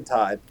second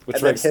time." Which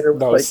and then makes hit her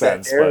with, no like,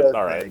 sense, that arrow but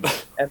all right.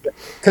 thing. And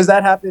because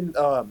that happened,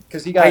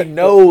 because he got. I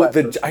know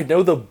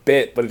the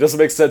bit, but it doesn't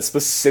make sense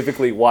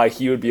specifically why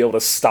he would be able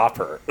to stop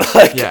her.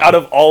 Like Yeah. out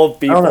of all of I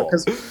people, don't know,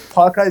 because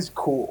Hawkeye's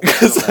cool.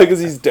 because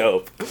he's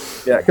dope.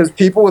 Yeah, because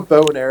people with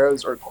bow and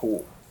arrows are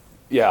cool.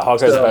 Yeah,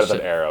 Hawkeye's So- better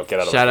than Arrow.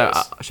 Get out of Shout my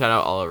face. out, shout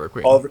out Oliver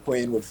Queen. Oliver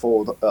Queen would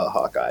fold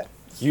Hawkeye.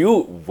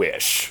 You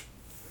wish.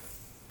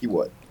 He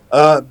would.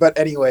 But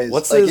anyways,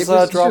 What's like, his, it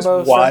was Drabo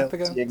just wild strength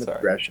again? seeing the Sorry.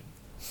 progression.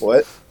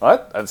 What?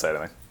 What? I didn't say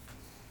anything.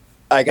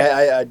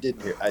 I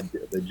did hear. I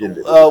did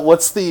legitimately.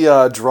 What's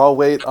the draw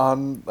weight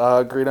on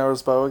Green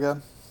Arrow's bow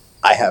again?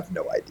 I have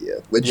no idea.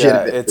 Yeah,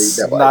 Legitimately, it's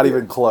no not idea.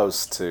 even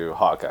close to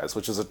Hawkeye's,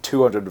 which is a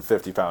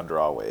 250-pound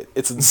draw weight.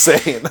 It's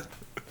insane.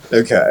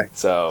 Okay.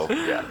 So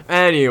yeah.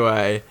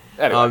 Anyway,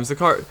 Anyway. so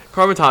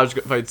Carmitage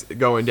fight's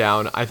going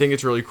down. I think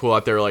it's really cool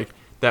out there, like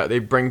that they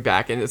bring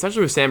back, and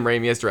especially with Sam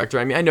Raimi as director.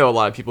 I mean, I know a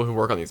lot of people who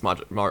work on these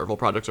Marvel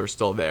projects are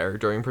still there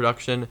during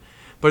production,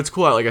 but it's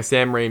cool out like a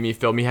Sam Raimi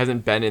film. He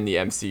hasn't been in the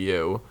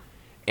MCU,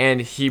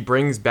 and he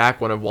brings back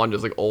one of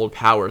Wanda's like old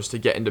powers to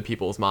get into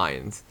people's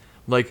minds.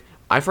 Like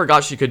I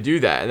forgot she could do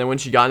that, and then when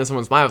she got into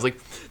someone's mind, I was like,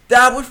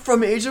 that was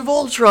from Age of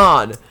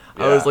Ultron.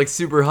 I was Yeah. like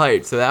super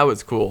hyped, so that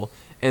was cool.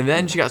 And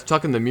then she got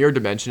stuck in the mirror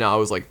dimension. I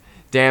was like,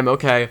 damn,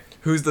 okay,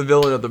 who's the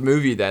villain of the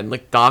movie then?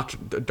 Like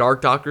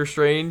Dark Doctor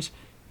Strange?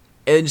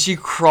 And she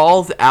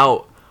crawls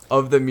out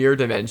of the mirror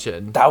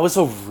dimension That was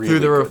a really through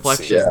the good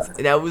reflections. scene. Yeah.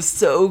 And that was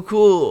so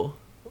cool.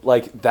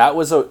 Like that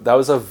was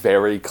a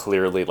very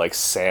clearly like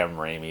Sam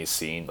Raimi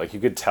scene. Like you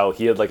could tell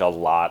he had like a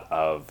lot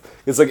of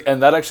it's like,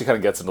 and that actually kind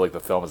of gets into like the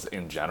film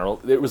in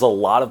general. There was a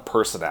lot of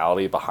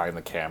personality behind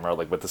the camera,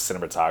 like with the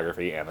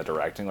cinematography and the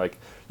directing. Like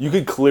you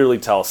could clearly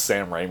tell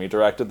Sam Raimi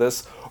directed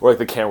this, or like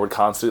the camera would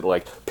constantly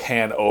like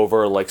pan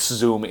over, like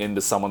zoom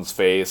into someone's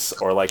face,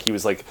 or like he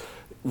was like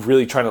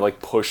really trying to like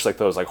push like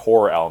those like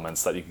horror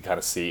elements that you can kind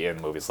of see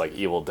in movies like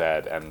Evil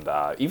Dead, and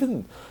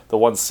even the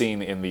one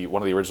scene in the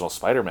one of the original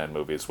Spider-Man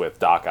movies with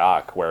Doc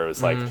Ock where it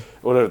was like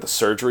whatever the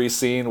surgery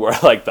scene where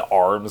like the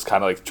arms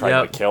kind of like trying to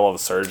Yep. like kill all the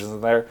surgeons in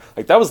there.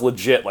 Like that was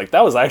legit. Like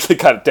that was actually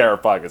kind of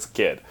terrifying as a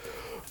kid.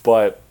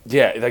 But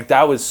yeah, like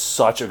that was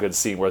such a good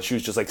scene where she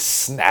was just like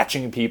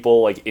snatching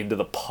people like into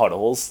the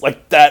puddles.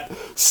 Like that,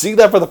 seeing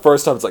that for the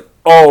first time, it's like,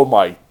 oh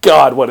my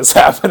god, what is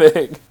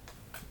happening?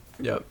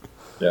 Yep.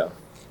 Yeah.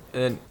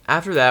 And then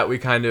after that, we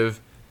kind of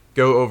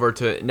go over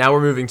to, now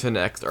we're moving to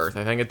Next Earth.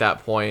 I think at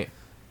that point,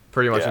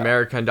 pretty much Yeah.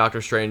 America and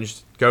Doctor Strange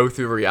go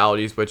through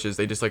realities, which is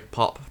they just like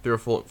pop through a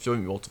few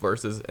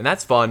multiverses, and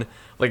that's fun.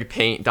 Like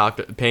paint,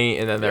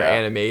 and then they're Yeah.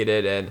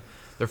 animated and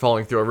they're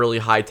falling through a really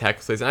high tech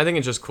place, and I think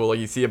it's just cool. Like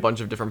you see a bunch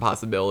of different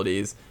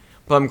possibilities,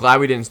 but I'm glad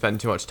we didn't spend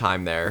too much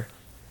time there,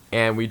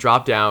 and we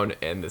drop down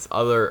in this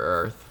other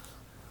Earth,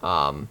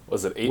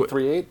 Was it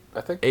 838?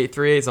 I think.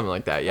 838, something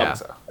like that. Yeah. I think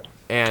so.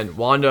 And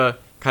Wanda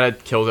kind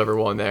of kills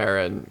everyone there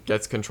and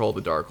gets control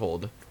of the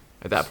Darkhold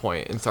at that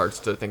point and starts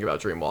to think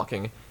about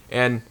dreamwalking.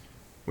 And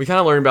we kind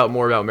of learn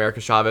more about America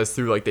Chavez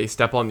through like they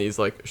step on these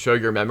like show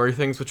your memory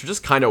things, which are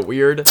just kind of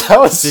weird. That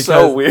was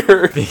so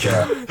weird.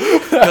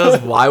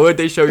 Because why would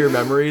they show your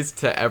memories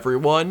to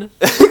everyone?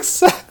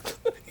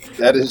 Exactly.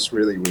 That is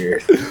really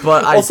weird.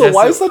 But I Also, guess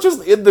why is that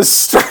just in the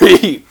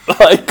street?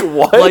 Like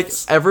what? like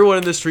everyone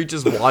in the street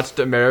just watched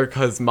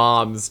America's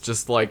moms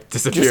just like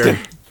disappear.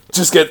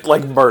 just get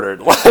like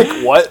murdered.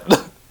 Like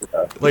what?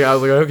 Like I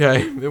was like,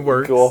 okay, it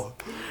works. Cool.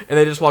 And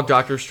they just walk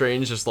Doctor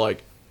Strange just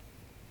like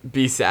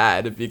be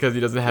sad because he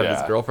doesn't have his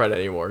Yeah. girlfriend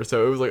anymore.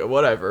 So it was like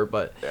whatever,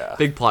 but Yeah.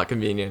 big plot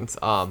convenience.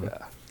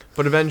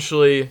 But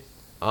eventually,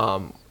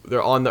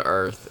 they're on the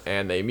Earth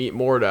and they meet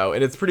Mordo,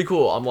 and it's pretty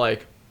cool. I'm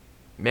like,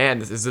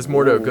 man, is this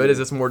Mordo good? Is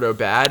this Mordo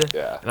bad?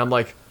 Yeah. And I'm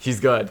like, he's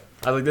good.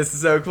 I was like, this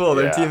is so cool.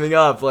 They're Yeah. teaming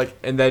up. Like,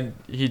 and then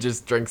he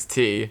just drinks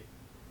tea,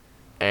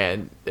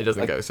 and it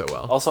doesn't go so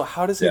well. Also,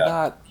 how does he Yeah.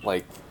 not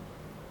like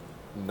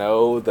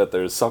know that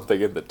there's something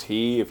in the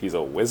tea if he's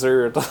a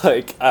wizard?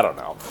 Like I don't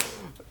know.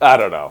 I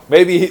don't know.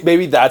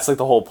 Maybe that's like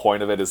the whole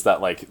point of it, is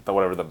that like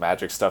the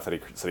magic stuff that he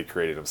said he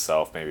created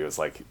himself. Maybe it was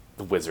like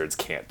the wizards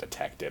can't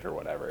detect it or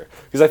whatever.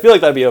 Because I feel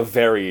like that'd be a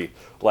very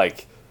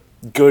like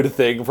good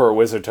thing for a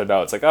wizard to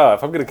know. It's like, oh,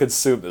 if I'm gonna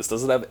consume this,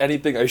 doesn't have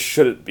anything I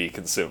shouldn't be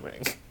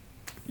consuming.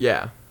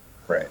 Yeah.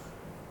 Right.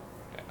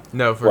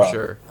 No, for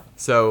sure.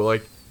 So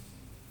like,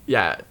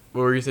 yeah.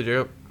 What were you saying,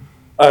 Jacob?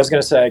 I was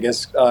gonna say, I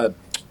guess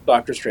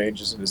Doctor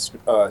Strange isn't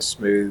as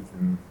smooth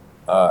and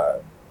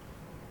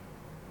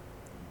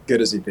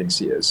good as he thinks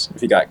he is.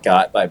 If he got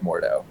by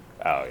Mordo,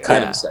 Oh yeah.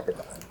 kind of the second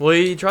time. Well,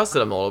 he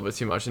trusted him a little bit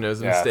too much and it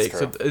was a Yeah, that's mistake.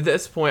 So true. at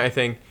this point, I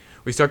think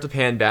we start to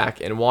pan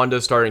back and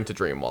Wanda's starting to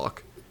dreamwalk.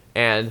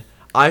 And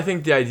I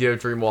think the idea of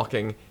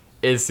dreamwalking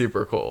is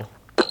super cool.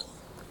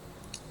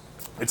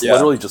 It's Yeah.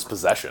 literally just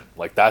possession.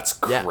 Like that's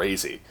Yeah.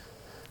 crazy.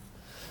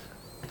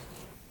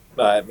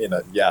 I mean,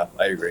 yeah,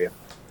 I agree.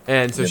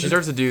 And so she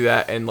starts to do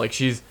that and like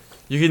you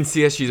can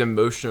see that she's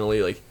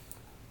emotionally like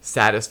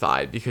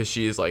satisfied because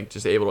she's like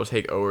just able to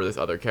take over this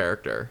other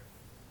character.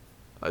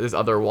 This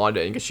other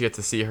Wanda, and she gets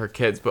to see her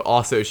kids, but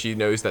also she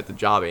knows that the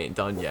job ain't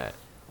done yet.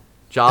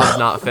 Job's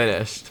not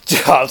finished.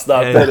 Job's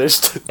not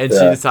finished. And she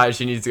decides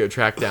she needs to go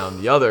track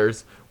down the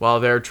others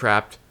while they're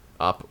trapped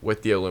up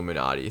with the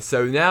Illuminati.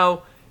 So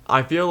now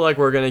I feel like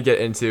we're going to get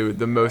into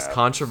the most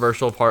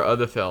controversial part of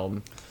the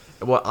film.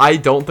 What I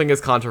don't think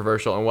is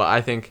controversial and what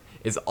I think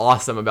is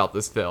awesome about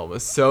this film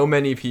is so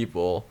many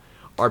people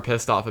are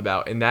pissed off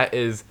about, and that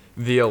is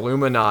the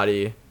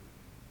Illuminati.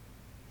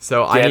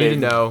 So I need to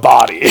know.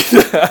 Body.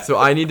 So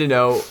I need to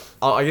know.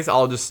 I guess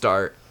I'll just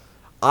start.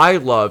 I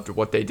loved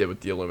what they did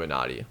with the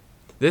Illuminati.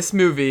 This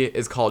movie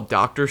is called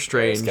Doctor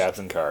Strange. There's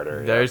Captain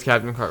Carter. There's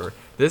Captain Carter.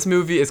 This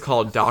movie is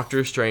called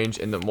Doctor Strange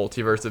in the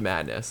Multiverse of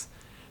Madness.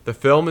 The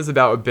film is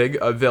about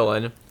a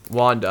villain,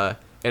 Wanda,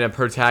 and a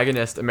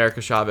protagonist,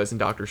 America Chavez, and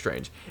Doctor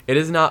Strange. It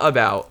is not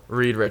about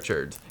Reed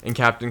Richards and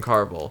Captain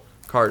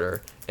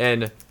Carter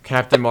and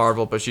Captain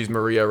Marvel, but she's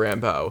Maria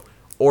Rambeau,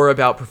 or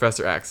about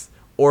Professor X,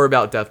 or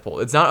about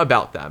Deathpool. It's not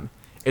about them.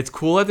 It's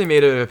cool that they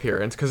made an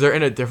appearance because they're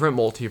in a different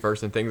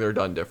multiverse and things are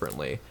done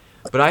differently.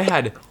 But I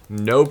had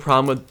no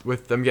problem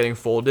with them getting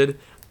folded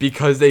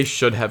because they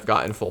should have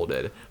gotten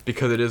folded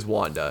because it is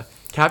Wanda.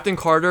 Captain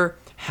Carter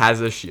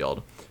has a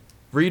shield.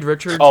 Reed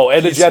Richards. Oh,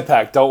 and a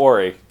jetpack. Don't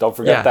worry. Don't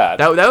forget that.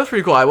 That was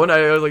pretty cool. I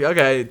was like,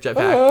 okay, jetpack.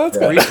 Oh, that's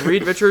good.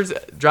 Reed Richards,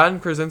 John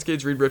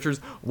Krasinski's Reed Richards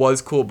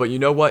was cool, but you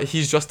know what?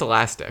 He's just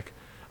elastic.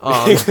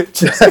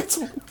 It's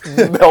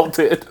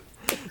melted.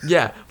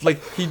 Yeah,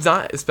 like he's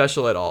not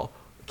special at all.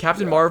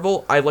 Captain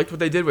Marvel, I liked what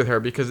they did with her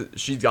because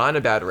she's gotten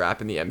a bad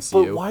rap in the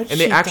MCU. But why did and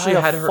she they actually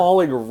die had of her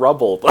falling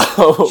rubble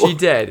though? She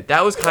did.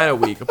 That was kind of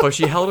weak, but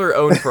she held her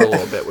own for a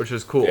little bit, which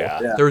was cool.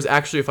 Yeah. There was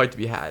actually a fight to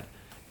be had,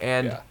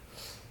 and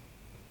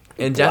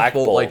Black Deathbolt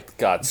Bolt like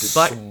got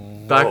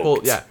Black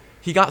Bolt, yeah,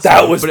 he got That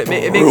smoked, was but it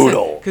makes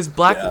brutal. sense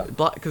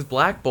because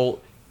Black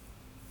Bolt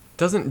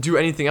doesn't do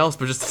anything else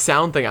but just a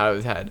sound thing out of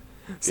his head.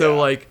 So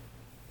like,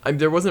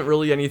 there wasn't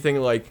really anything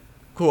like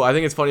cool. I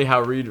think it's funny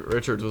how Reed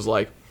Richards was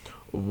like,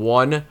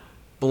 one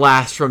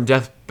blast from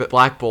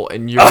Black Bolt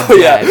and you're dead.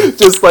 Yeah,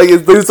 just like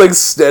it's like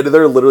standing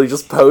there, literally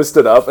just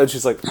posted up, and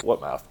she's like, "What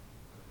mouth?"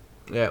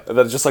 Yeah. And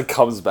then it just like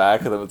comes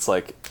back, and then it's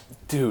like,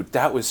 dude,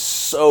 that was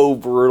so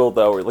brutal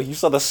though. Like you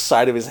saw the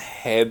side of his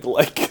head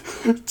like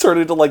turn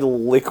into like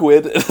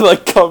liquid and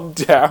like come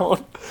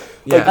down.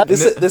 Yeah. Like,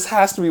 this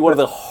has to be one of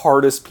the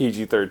hardest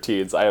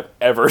PG-13s I have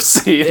ever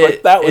seen.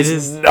 Like that it was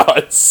is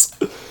nuts.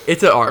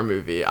 It's an R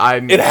movie.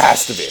 It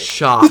has to be.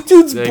 Shocked. The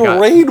dude's they got-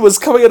 brain was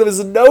coming out of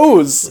his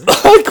nose.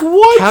 Like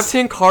what?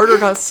 Captain Carter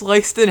got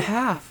sliced in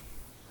half.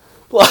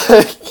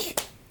 Like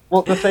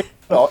Well, the thing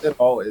about it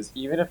all is,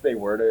 even if they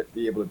were to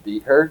be able to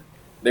beat her,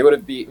 they would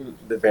have beaten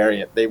the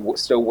variant. They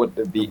still wouldn't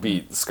have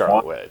beat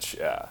Scarlet Witch.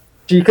 Yeah.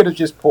 She could have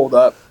just pulled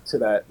up to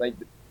that, like,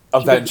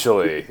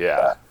 Eventually,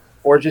 yeah.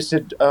 or just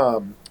did.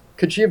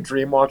 Could she have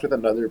dreamwalked with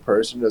another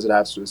person? Does it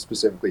have to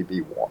specifically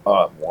be one?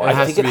 It has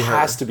I think to it be her.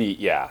 has to be.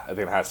 Yeah, I think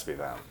it has to be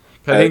them.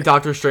 I think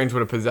Doctor Strange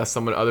would have possessed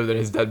someone other than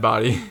his dead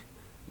body.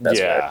 That's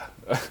Yeah.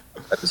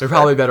 There are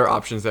probably better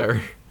options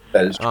there.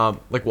 That is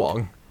Like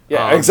Wong.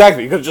 Yeah,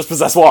 exactly. You could have just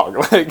possessed Wong.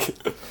 Like,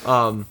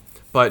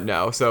 But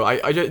no, so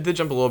I did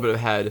jump a little bit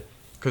ahead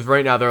because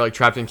right now they're like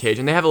trapped in cage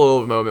and they have a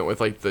little moment with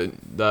like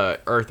the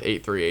Earth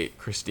 838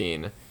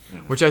 Christine,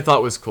 which I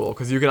thought was cool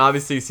because you can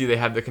obviously see they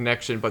have the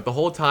connection, but the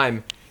whole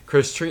time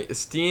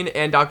Christine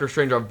and Doctor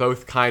Strange are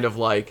both kind of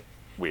like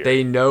weird.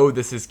 they know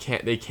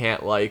they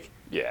can't like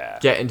Yeah.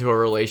 get into a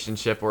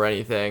relationship or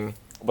anything.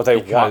 But they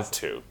because- want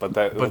to. But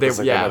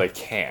they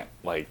can't.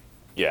 Like,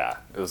 yeah,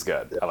 it was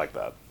good. I like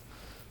that.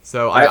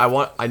 So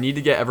I need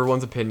to get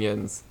everyone's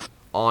opinions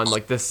on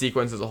like this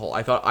sequence as a whole.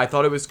 I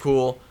thought it was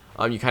cool.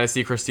 You kind of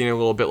see Christina a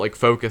little bit like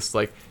focused,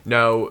 like,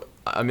 no,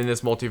 I'm in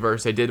this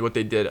multiverse. They did what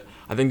they did.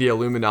 I think the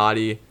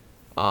Illuminati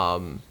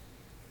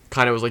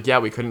kind of was like, yeah,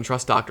 we couldn't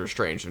trust Doctor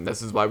Strange, and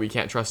this is why we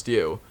can't trust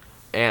you.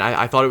 And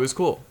I thought it was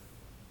cool.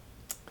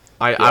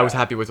 I was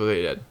happy with what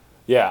they did.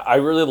 Yeah, I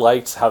really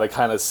liked how they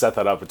kind of set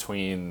that up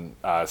between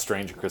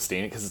Strange and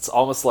Christine, because it's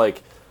almost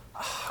like,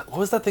 what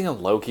was that thing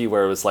in Loki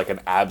where it was like an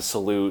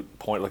absolute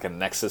point, like a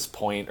nexus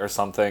point or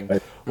something,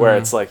 Right. where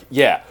it's like,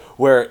 yeah,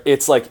 where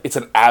it's like, it's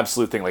an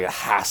absolute thing, like it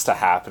has to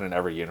happen in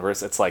every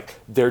universe. It's like,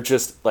 they're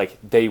just like,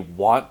 they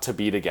want to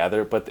be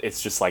together, but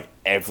it's just like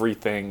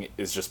everything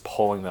is just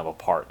pulling them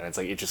apart. And it's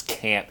like, it just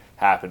can't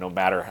happen no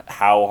matter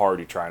how hard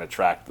you try and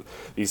attract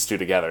these two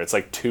together. It's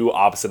like two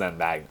opposite end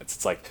magnets.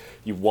 It's like,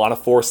 you want to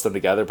force them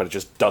together, but it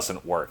just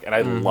doesn't work. And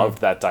I loved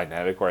that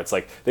dynamic where it's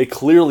like, they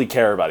clearly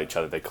care about each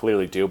other. They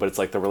clearly do, but it's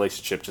like the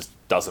relationship just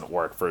doesn't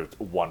work for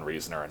one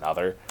reason or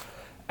another.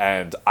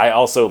 And I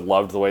also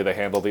loved the way they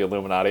handled the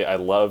Illuminati. I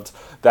loved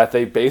that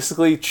they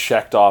basically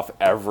checked off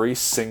every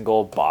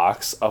single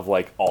box of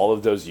like all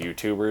of those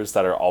YouTubers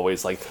that are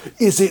always like,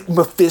 is it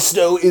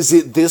Mephisto? Is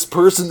it this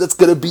person that's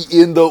going to be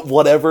in the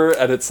whatever?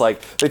 And it's like,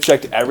 they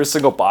checked every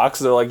single box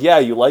and they're like, yeah,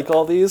 you like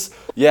all these?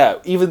 Yeah,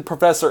 even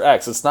Professor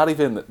X. It's not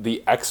even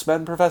the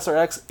X-Men Professor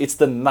X. It's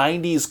the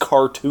 90s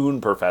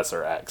cartoon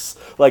Professor X.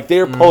 Like,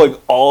 they're pulling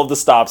all of the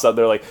stops out.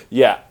 They're like,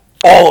 yeah,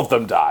 all of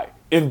them die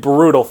in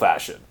brutal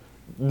fashion.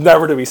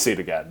 Never to be seen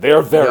again. They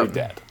are very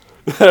dead.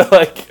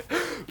 Like,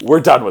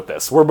 we're done with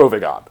this. We're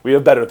moving on. We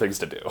have better things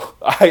to do.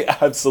 I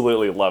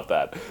absolutely love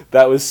that.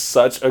 That was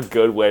such a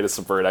good way to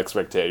subvert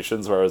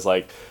expectations, where I was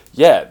like,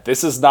 yeah,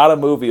 this is not a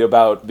movie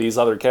about these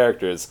other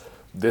characters.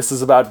 This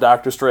is about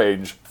Doctor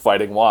Strange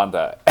fighting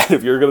Wanda. And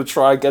if you're going to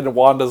try and get in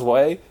Wanda's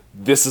way,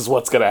 this is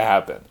what's going to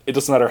happen. It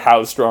doesn't matter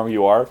how strong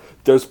you are.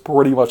 There's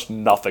pretty much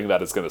nothing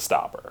that is going to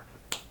stop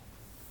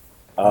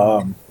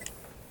her.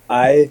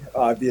 I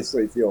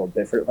obviously feel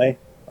differently,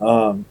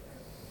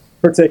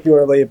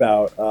 particularly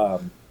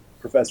about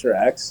Professor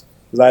X,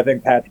 because I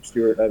think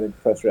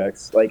Professor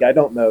X, like, I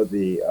don't know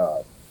the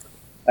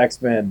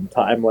X-Men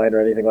timeline or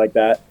anything like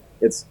that.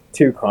 It's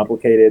too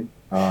complicated,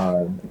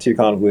 too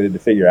convoluted to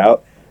figure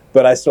out.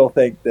 But I still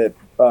think that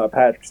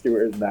Patrick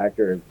Stewart as an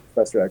actor and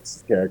Professor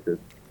X's character,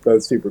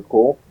 both super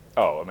cool.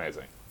 Oh,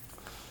 amazing.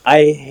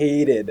 I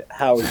hated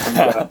how he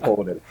got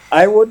pulled in.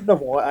 I wouldn't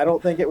have I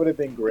don't think it would have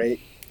been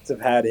great to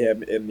have had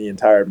him in the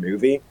entire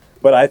movie,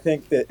 but I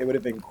think that it would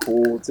have been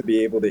cool to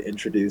be able to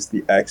introduce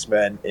the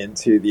X-Men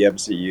into the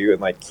MCU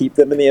and like keep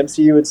them in the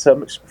MCU in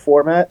some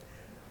format.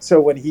 So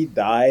when he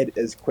died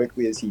as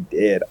quickly as he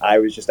did, I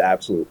was just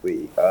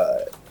absolutely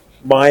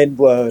mind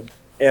blown,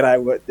 and I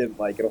didn't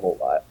like it a whole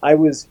lot. I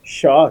was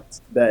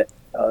shocked that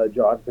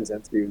John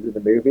Krasinski was in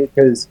the movie,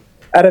 because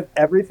out of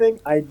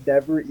everything, I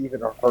never even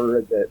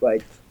heard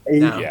that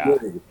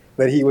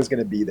that he was going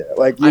to be there.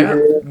 Like,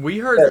 we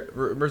heard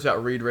rumors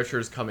about Reed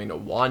Richards coming to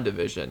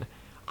WandaVision.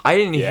 I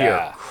didn't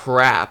hear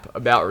crap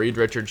about Reed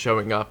Richards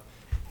showing up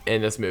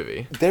in this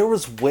movie. There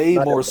was way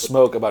more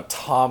smoke about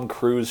Tom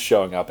Cruise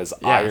showing up as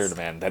Iron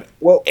Man than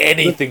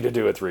anything to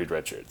do with Reed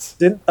Richards.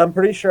 I'm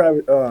pretty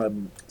sure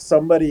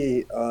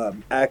somebody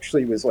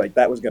actually was like,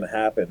 that was going to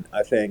happen.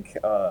 I think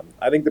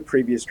the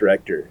previous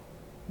director,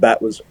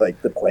 that was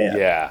like the plan.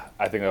 Yeah,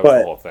 I think that was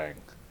the whole thing.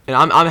 And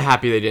I'm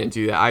happy they didn't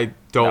do that. I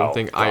don't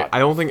think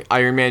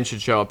Iron Man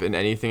should show up in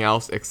anything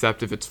else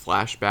except if it's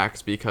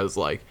flashbacks, because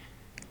like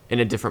in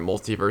a different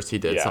multiverse he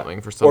did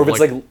something for some. Or if it's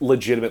like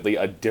legitimately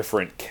a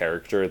different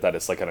character that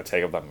is like going to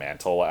take up the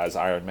mantle as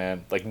Iron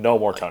Man. Like, no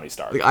more Tony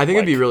Stark. Like, I think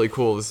it'd be really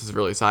cool. This is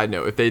really a side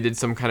note. If they did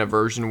some kind of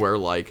version where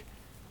like,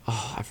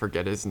 I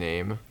forget his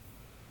name.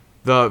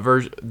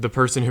 The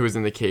person who was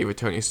in the cave with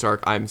Tony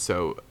Stark. I'm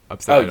so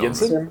upset.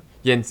 Yinsen?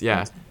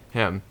 Yeah,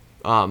 him.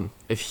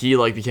 If he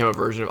like became a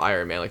version of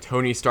Iron Man, like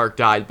Tony Stark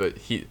died, but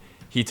he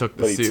took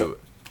the suit.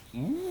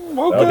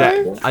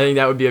 Okay. I think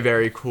that would be a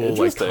very cool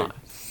like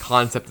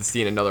concept to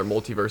see in another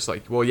multiverse.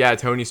 Like, well, yeah,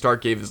 Tony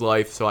Stark gave his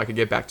life so I could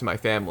get back to my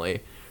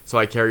family, so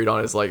I carried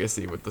on his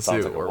legacy with the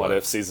Sounds suit. Like or what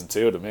if season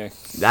 2 to me?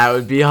 That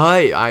would be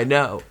hype. I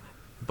know,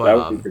 but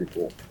that would be pretty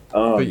cool.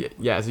 But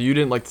yeah, so you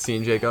didn't like the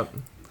scene, Jacob?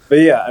 But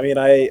yeah, I mean,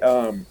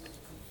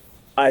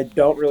 I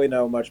don't really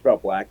know much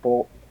about Black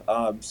Bolt.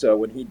 So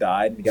when he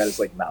died and he got his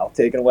like mouth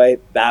taken away,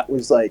 that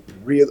was like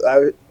real.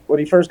 When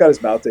he first got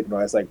his mouth taken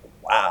away, I was like,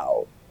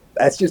 wow,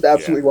 that's just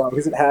absolutely wild,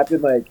 because it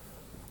happened like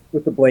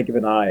with the blink of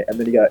an eye, and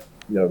then he got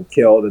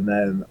killed, and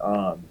then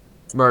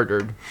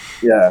Murdered.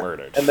 Yeah,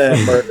 murdered, and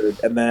then murdered,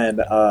 and then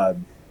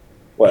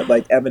what?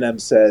 Like Eminem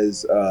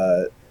says,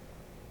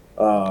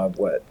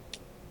 what?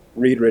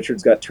 Reed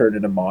Richards got turned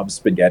into mob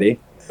spaghetti.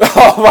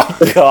 Oh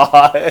my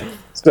god!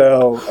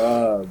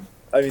 So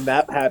I mean,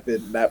 that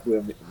happened. That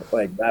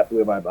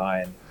blew my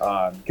mind,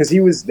 because he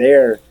was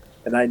there,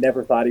 and I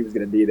never thought he was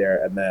going to be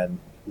there, and then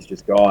he's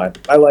just gone.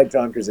 I like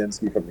John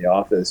Krasinski from The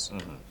Office,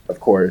 of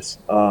course.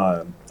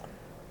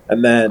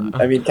 And then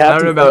I mean, I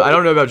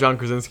don't know about John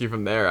Krasinski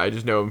from there. I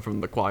just know him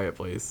from The Quiet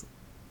Place.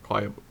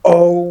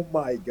 Oh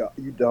my god,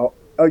 you don't.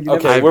 Oh, you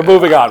okay, we're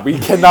moving on. We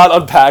cannot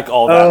unpack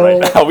all that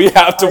right now. We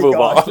have to move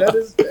on. That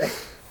is.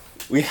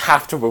 We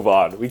have to move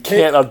on. We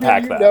can't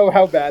unpack that. You know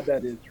how bad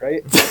that is,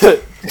 right?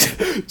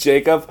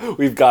 Jacob,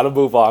 we've got to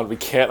move on. We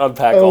can't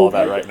unpack all of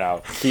that right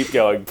now. Keep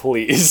going,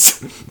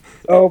 please.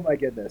 Oh my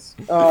goodness.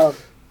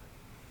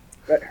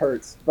 That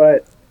hurts.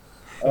 But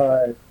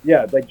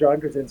yeah, like John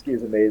Krasinski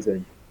is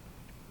amazing.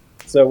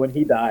 So when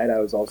he died, I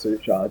was also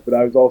shocked, but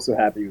I was also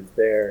happy he was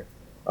there.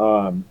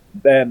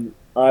 Then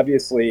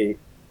obviously,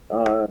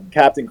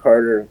 Captain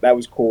Carter, that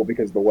was cool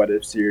because of the What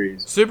If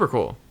series. Super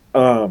cool.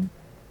 I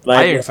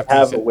Like didn't if expect I to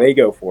have see a it.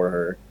 Lego for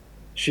her.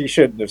 She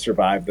shouldn't have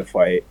survived the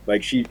fight.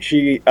 Like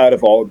she out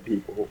of all the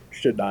people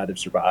should not have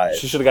survived.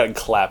 She should have gotten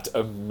clapped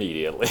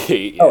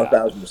immediately. Oh, Yeah.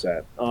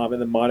 1,000%.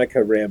 And then Monica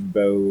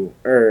Rambeau,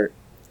 or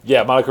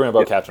Yeah, Monica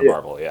Rambeau, Captain yeah,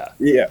 Marvel, yeah.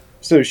 yeah.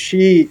 So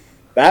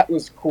that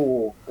was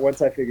cool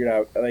once I figured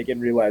out, like,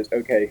 and realized,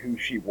 okay, who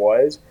she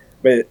was.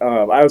 But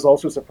I was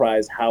also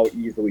surprised how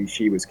easily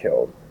she was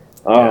killed.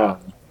 Yeah.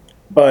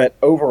 But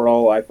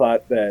overall, I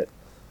thought that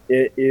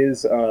it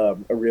is a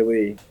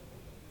really,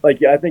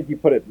 like, I think you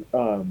put it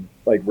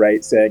like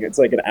right, saying it's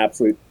like an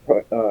absolute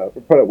put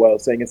it well,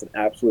 saying it's an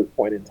absolute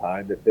point in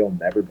time that they'll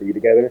never be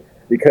together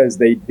because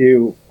they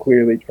do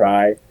clearly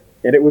try,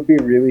 and it would be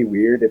really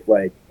weird if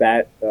like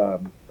that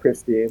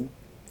Christine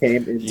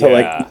came into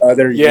like Yeah. the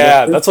other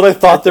Yeah, universe. that's what I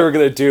thought they were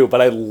going to do,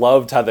 but I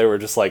loved how they were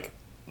just like,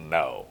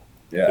 no,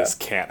 Yeah, this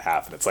can't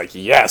happen. It's like,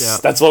 yes, Yeah.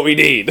 that's what we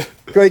need.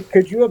 like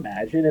could you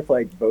imagine if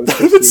like both It's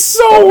Christines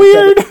so saw each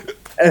other, weird.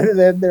 and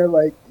then they're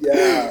like,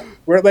 yeah,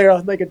 we're like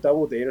on like a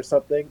double date or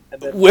something, and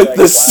then With like,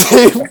 the wow,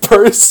 same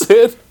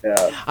person.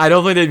 yeah. I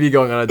don't think they'd be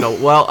going on a double.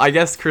 Well, I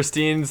guess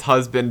Christine's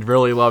husband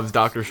really loves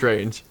Doctor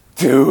Strange.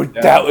 Dude,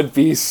 Yeah. that would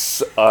be.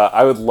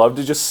 I would love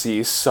to just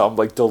see some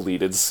like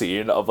deleted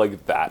scene of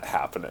like that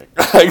happening.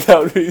 Like that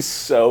would be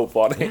so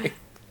funny.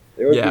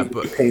 It would Yeah, be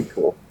but-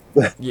 painful.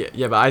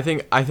 Yeah, but I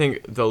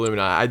think the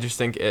Illuminati. I just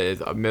think it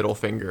is a middle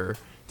finger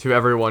to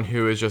everyone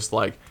who is just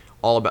like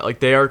all about, like,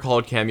 they are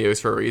called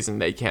cameos for a reason.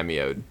 They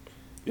cameoed.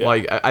 Yeah.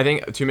 Like I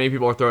think too many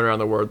people are throwing around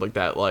the word like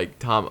that.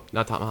 Like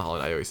not Tom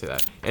Holland. I always say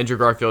that. Andrew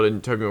Garfield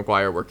and Tobey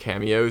Maguire were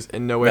cameos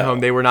in No Way No. Home.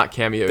 They were not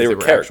cameos. They They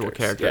were were actual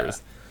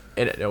characters,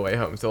 characters in No Way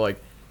Home. So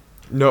like,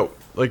 no,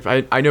 like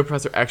I know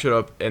Professor X showed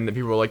up and the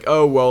people were like,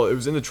 oh well, it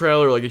was in the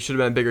trailer. Like it should have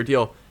been a bigger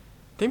deal.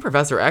 I think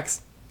Professor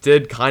X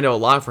did kind of a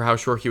lot for how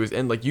short he was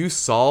in. Like you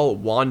saw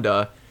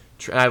Wanda,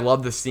 and I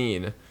love the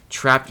scene,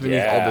 trapped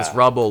beneath all this Yeah.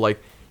 rubble.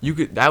 Like you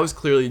could, that was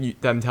clearly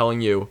them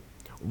telling you,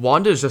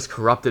 Wanda is just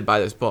corrupted by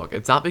this book.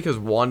 It's not because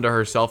Wanda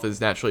herself is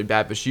naturally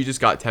bad, but she just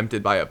got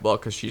tempted by a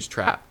book because she's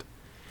trapped.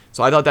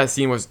 So I thought that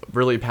scene was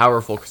really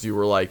powerful because you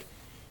were like,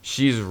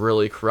 she's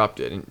really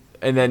corrupted.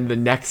 And then the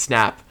neck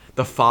snap,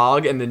 the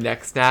fog and the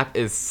neck snap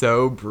is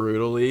so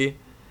brutally,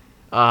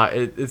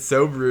 it's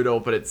so brutal,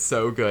 but it's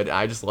so good.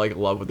 I just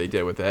love what they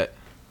did with it.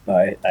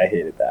 I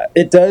hated that.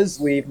 It does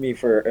leave me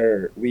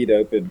leave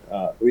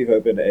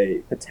open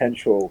a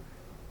potential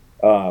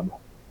um,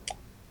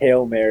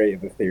 Hail Mary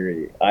of a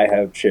theory I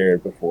have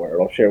shared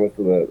before. I'll share with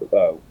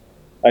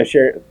I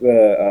share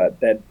the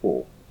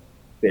Deadpool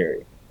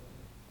theory.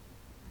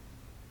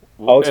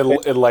 I'll explain-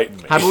 Enlighten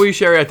me. How about we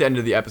share it at the end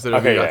of the episode if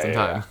Okay, we got yeah, some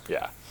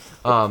yeah,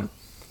 time? yeah.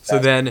 So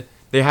then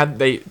they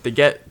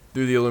get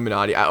through the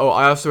Illuminati. I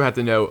also have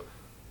to note,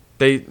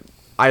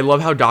 I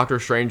love how Doctor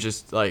Strange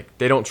is like,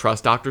 they don't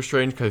trust Doctor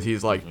Strange because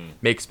he's like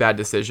makes bad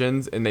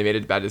decisions, and they made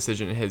a bad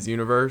decision in his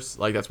universe.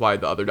 Like that's why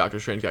the other Doctor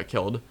Strange got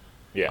killed.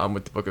 Yeah.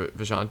 With the Book of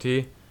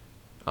Vishanti.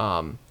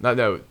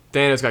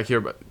 Thanos got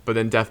killed, but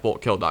then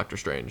Deathbolt killed Doctor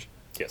Strange.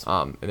 Yes.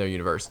 In their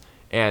universe,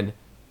 and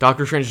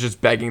Doctor Strange is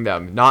just begging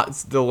them not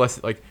to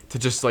listen, like to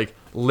just like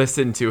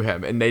listen to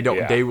him, and they don't.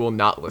 Yeah. They will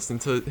not listen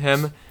to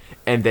him,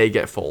 and they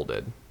get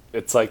folded.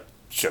 It's like,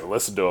 should have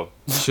listened to him.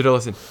 Should have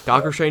listened.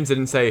 Doctor Strange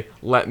didn't say,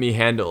 "Let me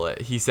handle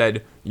it." He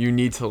said, "You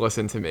need to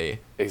listen to me."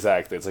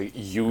 Exactly. It's like,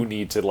 you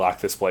need to lock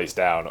this place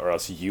down or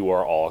else you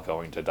are all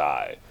going to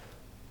die.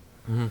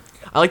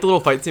 I like the little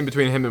fight scene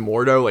between him and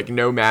Mordo. Like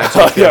no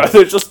magic. Yeah,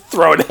 they're just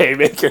throwing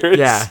haymakers.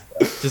 Yeah,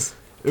 just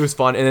it was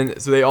fun. And then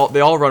so they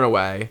all run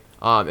away.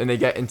 And they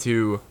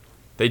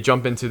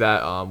jump into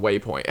that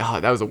waypoint. Oh,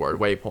 that was a word,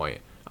 waypoint.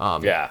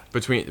 Yeah.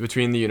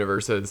 Between the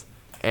universes,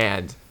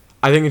 and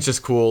I think it's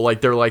just cool.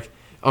 Like they're like,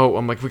 oh,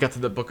 I'm like, we got to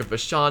the Book of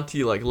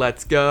Vishanti. Like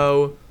let's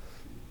go.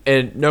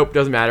 And nope,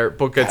 doesn't matter.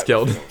 Book gets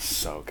killed.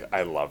 So good.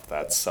 I loved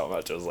that so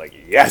much. I was like,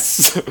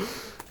 yes.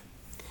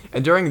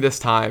 And during this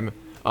time,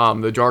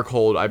 the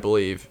Darkhold, I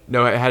believe,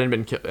 no, it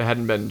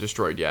hadn't been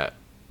destroyed yet.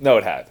 No,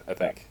 it had, I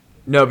think.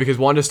 No, because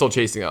Wanda's still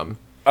chasing them.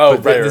 Oh,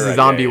 But right, this right, is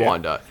zombie yeah, yeah.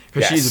 Wanda,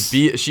 because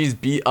Yes. she's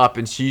beat up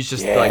and she's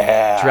just Yeah.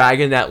 like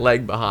dragging that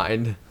leg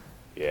behind,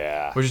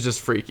 Yeah. which is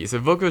just freaky. So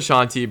Book of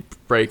Ashanti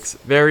breaks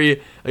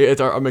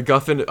it's our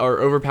MacGuffin, our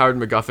overpowered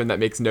MacGuffin that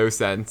makes no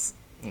sense,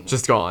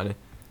 just gone.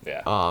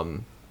 Yeah.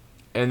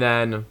 And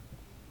then,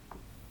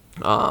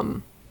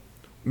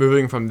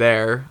 moving from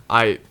there,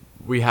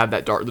 we have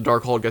the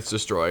Darkhold gets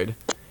destroyed,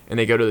 and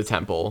they go to the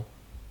temple,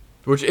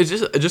 which is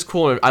just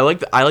cool. And I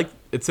like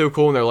it's so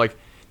cool. And they're like,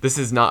 this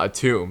is not a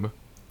tomb,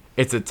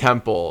 it's a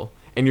temple,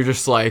 and you're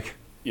just like,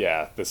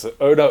 yeah. It's,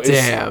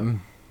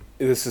 damn.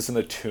 this isn't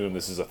a tomb.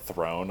 This is a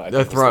throne. I A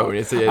think was throne, the-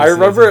 it's- I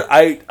remember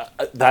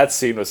that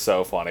scene was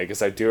so funny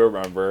because I do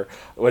remember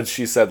when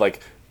she said like,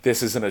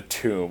 this isn't a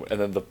tomb, and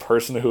then the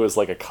person who was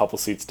like a couple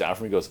seats down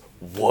from me goes,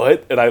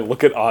 what? And I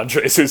look at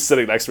Andres who's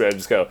sitting next to me and I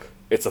just go,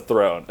 it's a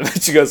throne. And then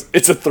she goes,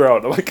 it's a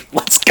throne. I'm like,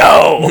 let's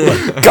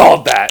go.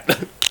 Called that.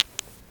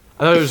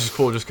 I thought it was just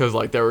cool just because,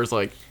 like, there was,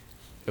 like,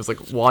 it was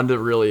like Wanda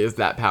really is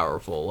that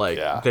powerful. Like,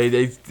 Yeah.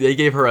 they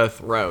gave her a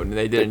throne, and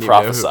they They didn't even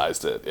know who.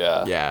 prophesized it,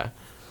 yeah. Yeah.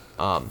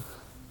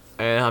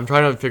 And I'm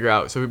trying to figure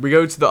out. So we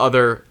go to the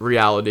other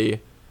reality.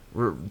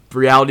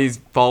 Reality's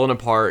falling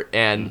apart,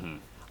 and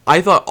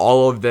I thought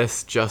all of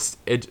this just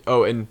and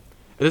at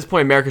this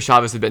point, America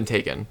Chavez had been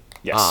taken.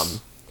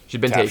 Yes.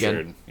 She'd been Captured,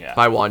 taken yeah.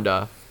 by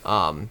Wanda.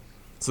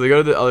 So they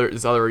go to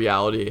this other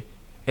reality,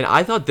 and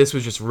I thought this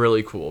was just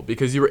really cool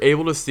because you were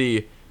able to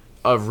see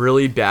a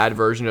really bad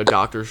version of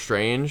Doctor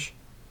Strange.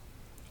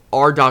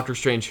 Our Doctor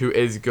Strange, who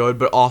is good,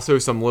 but also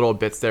some little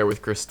bits there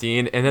with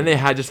Christine, and then they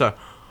had just a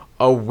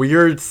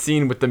weird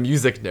scene with the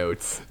music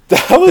notes.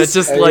 That That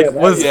just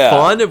was yeah.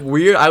 fun,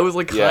 weird. I was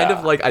like kind Yeah.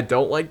 of like I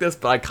don't like this,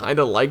 but I kind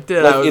of liked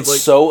it. Like, I was it's like,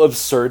 so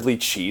absurdly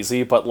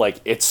cheesy, but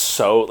like it's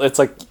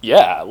like,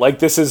 yeah, like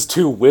this is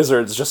two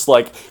wizards just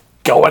like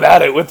going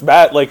at it with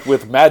magic,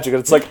 and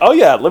it's like, oh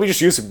yeah, let me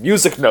just use some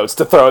music notes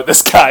to throw at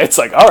this guy. It's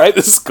like, all right,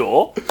 this is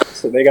cool.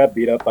 So they got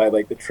beat up by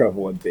like the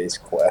treble and bass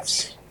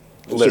clefs.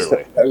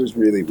 Literally. That was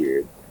really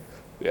weird.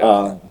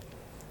 Yeah.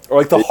 Or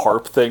like the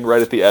harp thing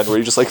right at the end where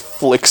he just like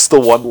flicks the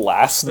one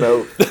last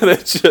note, and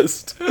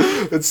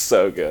it's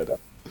so good.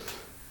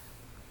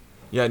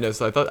 yeah, no.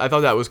 So I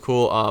thought that was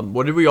cool.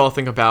 What did we all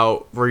think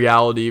about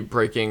reality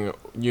breaking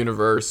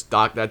universe?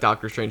 That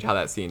Doctor Strange, how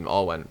that scene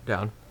all went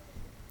down.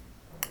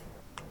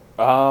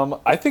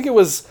 I think it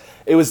was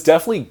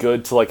definitely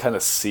good to like kind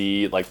of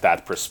see like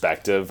that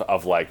perspective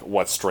of like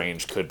what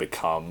Strange could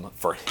become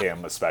for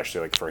him,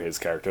 especially like for his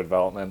character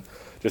development,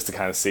 just to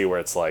kind of see where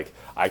it's like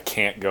I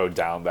can't go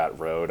down that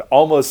road.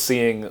 Almost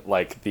seeing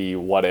like the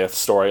what if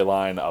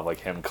storyline of like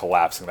him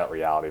collapsing that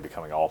reality,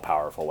 becoming all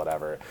powerful,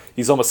 whatever.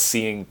 He's almost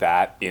seeing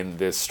that in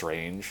this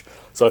Strange.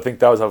 So I think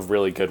that was a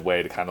really good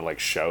way to kind of like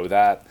show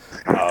that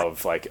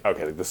of like,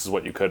 okay, like, this is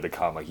what you could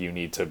become. Like you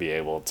need to be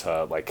able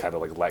to like kind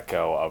of like let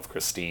go of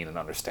Christine and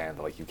understand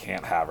that like you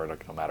can't have her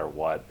like, no matter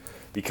what,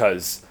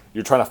 because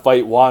you're trying to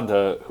fight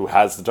Wanda, who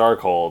has the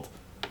Darkhold,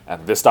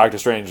 and this Doctor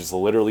Strange is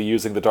literally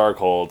using the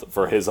Darkhold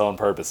for his own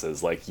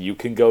purposes. Like you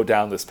can go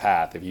down this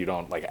path if you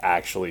don't like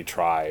actually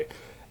try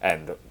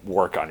and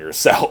work on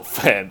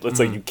yourself. And it's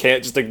like you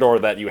can't just ignore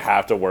that. You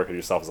have to work on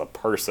yourself as a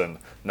person,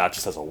 not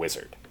just as a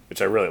wizard.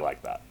 Which I really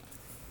like that.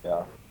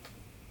 Yeah.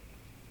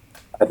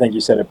 I think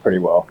you said it pretty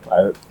well.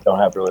 I don't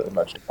have really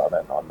much to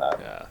comment on that.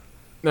 Yeah.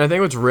 And I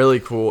think what's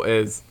really cool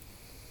is,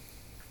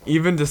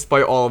 even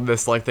despite all of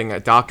this, like thing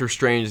that Doctor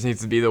Strange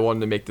needs to be the one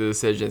to make the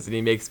decisions, and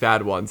he makes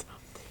bad ones,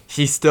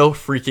 he still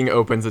freaking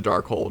opens the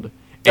Darkhold.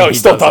 No, he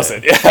still does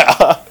it.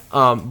 Yeah.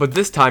 But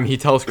this time he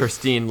tells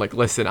Christine, like,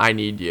 listen, I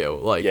need you.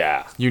 Like,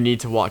 Yeah. you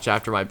need to watch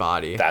after my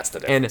body. That's the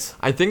difference. And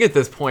I think at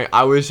this point,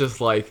 I was just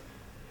like,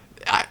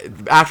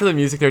 after the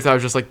music notes, I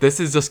was just like, this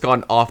has just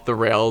gone off the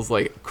rails,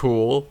 like,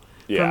 cool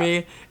Yeah. for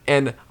me.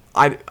 And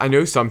I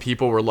know some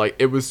people were like,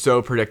 it was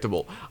so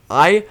predictable.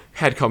 I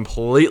had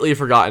completely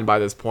forgotten by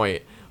this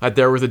point that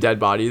there was a dead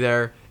body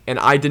there, and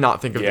I did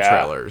not think of the Yeah.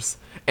 trailers.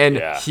 And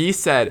Yeah. he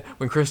said,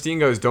 when Christine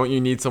goes, don't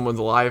you need someone's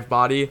alive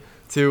body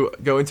to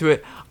go into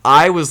it?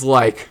 I was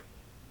like...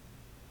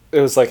 It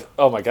was like,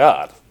 oh my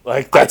god.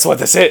 Like, that's what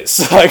this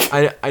is. Like,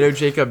 I know,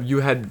 Jacob, you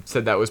had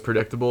said that was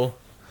predictable.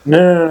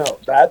 No.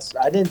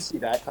 I didn't see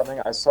that coming.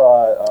 I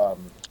saw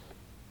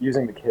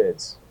using the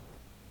kids.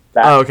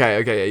 That, Oh,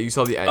 okay, yeah, you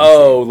saw the end.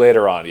 oh,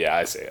 later on. Yeah,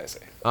 I see.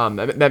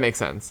 That makes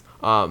sense.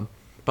 But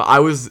I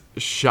was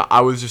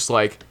I was just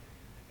like,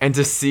 and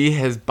to see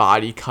his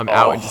body come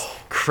out and just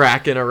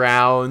cracking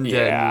around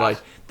Yeah. and like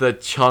the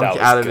chunk That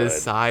was out of good.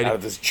 his side. Out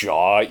of his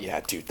jaw.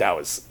 Yeah, dude, that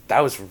was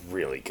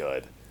really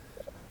good.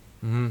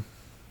 Mm-hmm.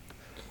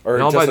 Or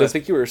And all by Justin, I this-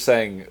 think you were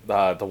saying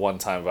the one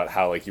time about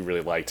how like you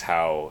really liked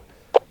how,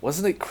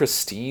 wasn't it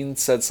Christine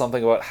said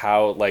something about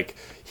how like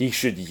he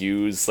should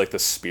use like the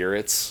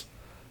spirits?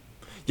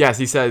 Yes,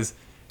 he says,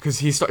 because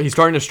he's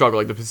starting to struggle.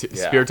 Like the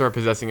spirits are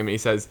possessing him, and he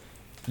says,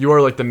 "You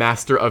are like the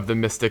master of the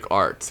mystic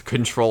arts.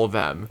 Control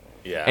them."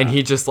 Yeah. And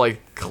he just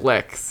like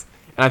clicks,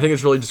 and I think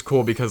it's really just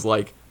cool because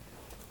like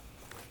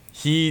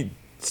he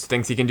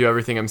thinks he can do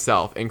everything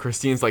himself, and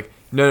Christine's like,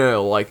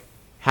 no, like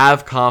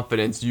have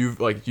confidence.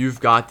 You've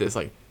got this.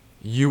 Like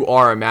you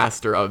are a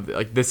master of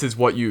like this is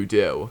what you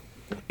do,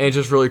 and it's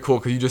just really cool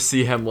because you just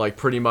see him like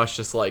pretty much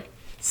just like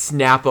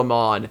snap him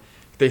on.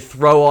 They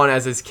throw on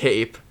as his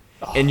cape,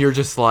 and you're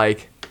just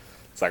like,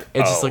 It's like,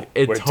 It's just like,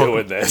 it we're took-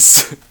 doing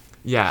this.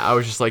 yeah. I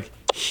was just like,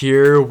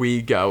 here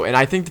we go. And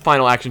I think the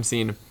final action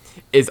scene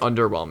is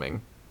underwhelming.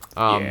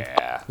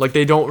 Yeah. Like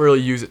they don't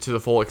really use it to the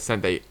full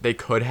extent they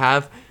could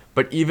have.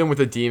 But even with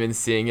the demon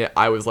seeing it,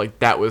 I was like,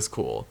 that was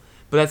cool.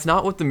 But that's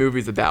not what the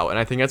movie's about, and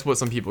I think that's what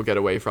some people get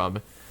away from.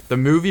 The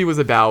movie was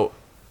about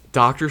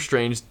Doctor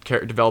Strange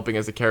developing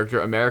as a character,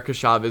 America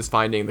Chavez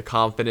finding the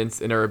confidence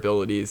in her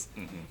abilities,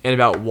 and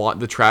about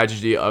the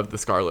tragedy of the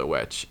Scarlet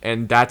Witch,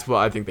 and that's what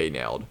I think they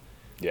nailed.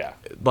 Yeah.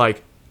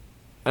 Like,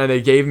 and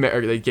they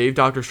gave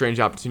Doctor Strange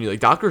the opportunity. Like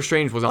Doctor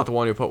Strange was not the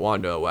one who put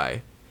Wanda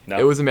away. No.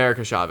 It was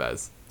America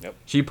Chavez. Yep.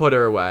 She put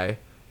her away,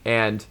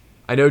 and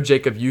I know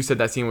Jacob, you said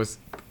that scene was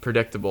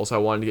predictable, so I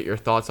wanted to get your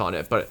thoughts on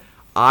it. But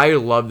I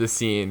love the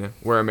scene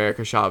where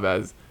America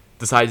Chavez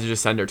decides to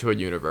just send her to a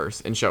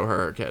universe and show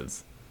her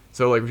kids.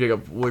 So like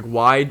Jacob, like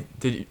why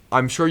did you,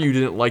 I'm sure you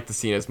didn't like the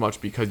scene as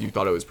much because you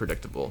thought it was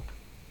predictable.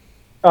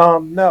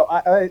 No,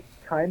 I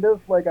kind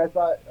of like I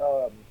thought.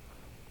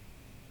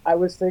 I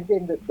was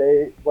thinking that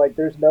they like.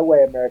 There's no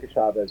way America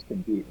Chavez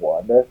can beat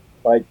Wanda.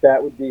 Like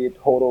that would be a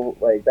total.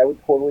 Like that would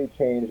totally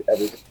change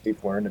everything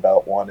we've learned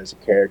about Wanda as a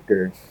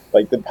character,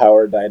 like the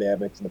power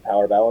dynamics and the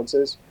power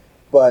balances.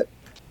 But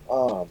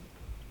um,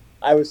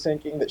 I was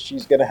thinking that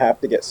she's gonna have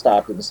to get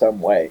stopped in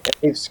some way. And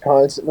we've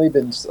constantly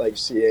been like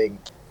seeing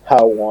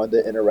how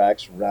Wanda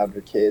interacts around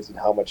her kids and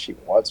how much she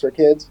wants her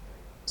kids.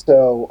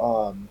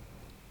 So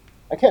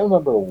I can't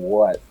remember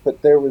what,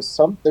 but there's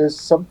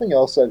something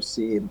else I've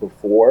seen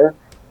before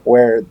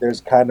where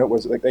there's kind of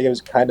was like it was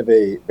kind of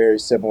a very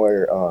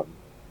similar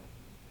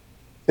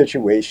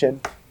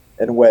situation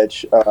in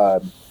which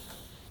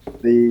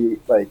the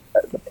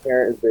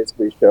parent is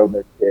basically shown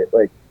their kid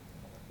like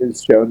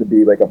is shown to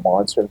be like a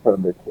monster in front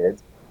of their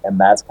kids, and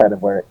that's kind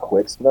of where it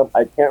clicks for them.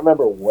 I can't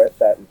remember what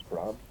that is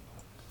from.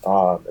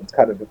 It's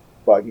kind of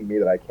bugging me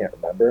that I can't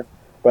remember.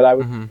 But I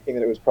was Mm-hmm. thinking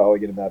that it was probably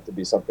going to have to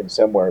be something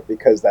similar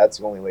because that's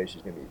the only way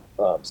she's going to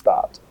be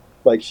stopped.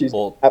 Like she's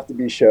going Well, to have to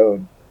be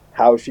shown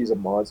how she's a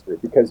monster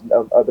because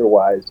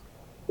otherwise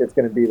it's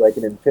going to be like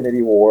an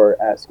Infinity War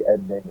esque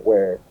ending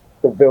where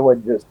the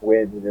villain just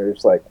wins and you're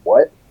just like,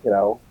 what? You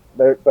know?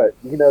 But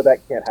you know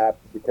that can't happen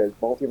because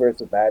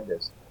Multiverse of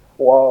Madness,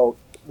 while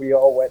we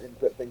all went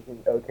into it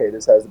thinking, okay,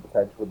 this has the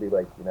potential to be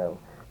like,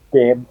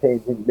 game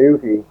changing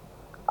movie.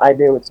 I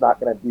knew it's not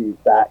going to be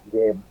that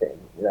game thing.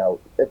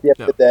 At the end of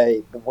No. the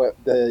day,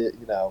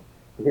 the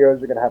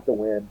heroes are going to have to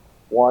win.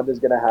 Wanda's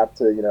going to have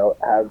to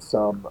have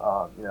some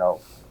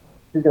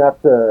she's going to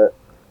have to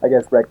I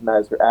guess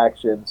recognize her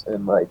actions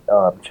and like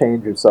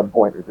change at some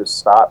point or just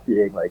stop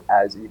being like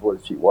as evil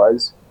as she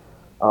was.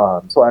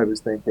 So I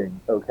was thinking,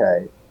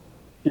 okay,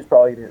 she's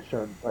probably going to get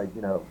shown like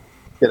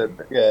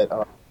get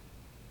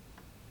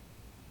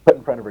put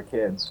in front of her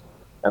kids,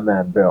 and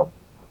then boom,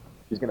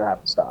 she's going to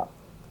have to stop.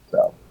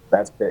 So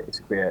that's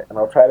basically it. And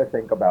I'll try to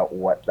think about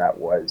what that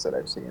was that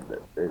I've seen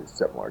that is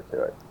similar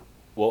to it.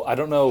 well, I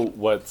don't know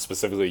what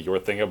specifically you're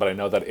thinking of, but I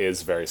know that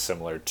is very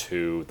similar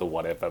to the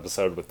What If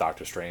episode with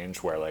Doctor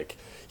Strange, where like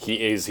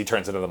he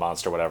turns into the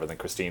monster, whatever. Then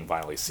Christine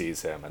finally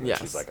sees him, and then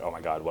she's Yes. like, "Oh my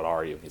God, what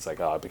are you?" And he's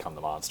like, "Oh, I've become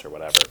the monster,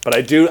 whatever." But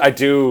I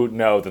do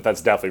know that that's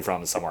definitely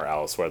from somewhere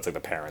else, where it's like the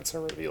parents are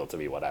revealed to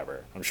be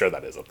whatever. I'm sure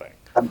that is a thing.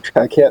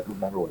 I can't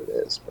remember what it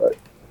is, but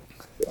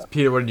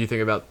Peter, what did you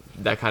think about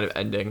that kind of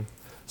ending?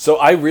 So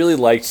I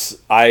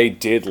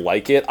did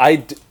like it.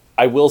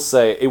 I will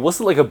say it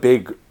wasn't like a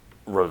big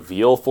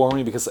reveal for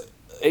me because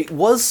it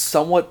was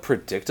somewhat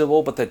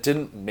predictable, but that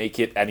didn't make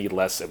it any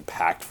less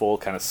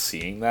impactful kind of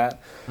seeing that.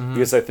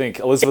 Because I think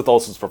Elizabeth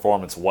Olsen's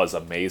performance was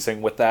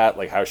amazing with that,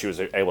 like how she was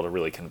able to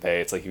really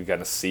convey. It's like you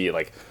kind of see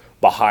like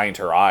behind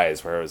her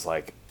eyes where it was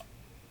like,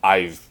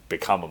 I've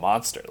become a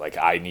monster. Like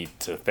I need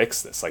to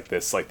fix this. Like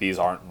this, like these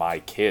aren't my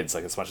kids.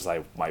 Like as much as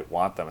I might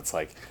want them, it's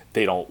like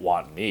they don't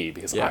want me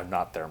because Yeah. I'm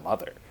not their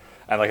mother.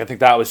 And like I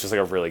think that was just like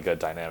a really good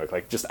dynamic.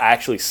 Like just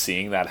actually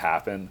seeing that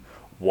happen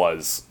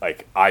was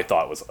like I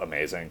thought was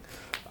amazing.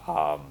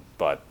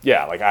 But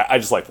yeah, like I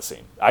just like the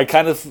scene. I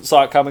kind of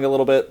saw it coming a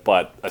little bit,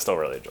 but I still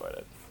really enjoyed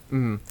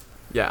it.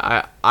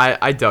 Yeah,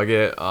 I dug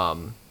it.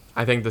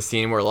 I think the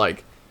scene where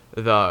like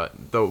the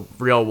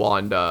real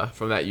Wanda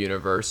from that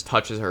universe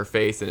touches her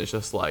face and it's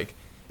just like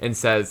and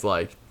says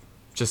like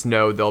just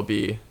know they'll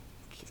be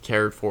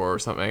cared for or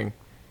something.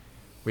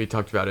 We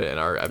talked about it in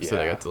our episode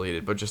that Yeah. got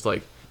deleted, but just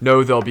like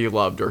know they'll be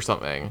loved or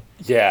something.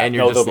 Yeah, and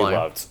you're no, just they'll be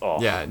like, loved.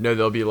 Oh. Yeah, no,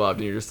 they'll be loved,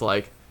 and you're just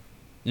like,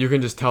 you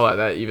can just tell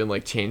that even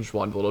like changed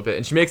Wanda a little bit,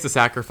 and she makes the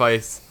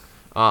sacrifice.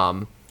 I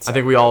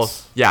think we all,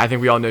 Sacrifice. yeah, I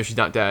think we all know she's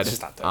not dead. She's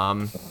not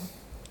dead.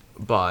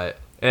 But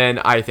and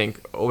I think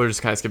we're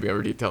just kind of skipping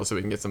over details so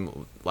we can get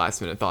some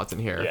last minute thoughts in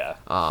here. Yeah.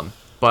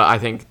 But I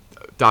think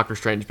Doctor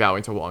Strange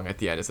bowing to Wong at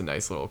the end is a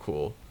nice little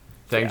cool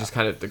thing, Yeah. just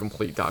kind of to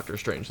complete Doctor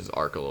Strange's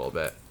arc a little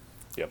bit.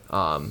 Yep.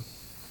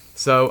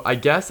 So I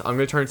guess I'm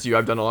gonna turn to you.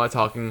 I've done a lot of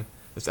talking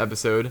this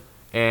episode,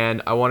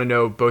 and I want to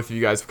know both of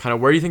you guys kind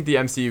of where do you think the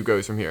MCU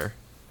goes from here?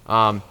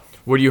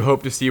 What do you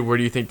hope to see? Where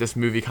do you think this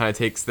movie kind of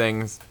takes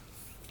things?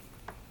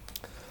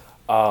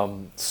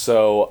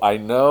 So I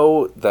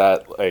know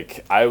that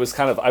like I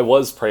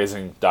was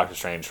praising Doctor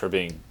Strange for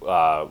being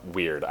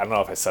weird. I don't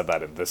know if I said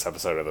that in this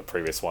episode or the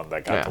previous one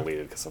that got Yeah.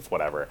 deleted because of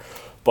whatever,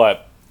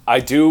 but I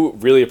do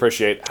really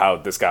appreciate how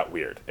this got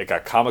weird. It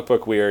got comic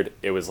book weird.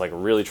 It was like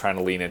really trying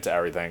to lean into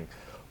everything,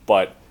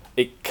 but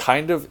it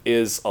kind of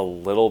is a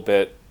little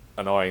bit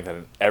annoying that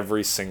in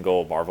every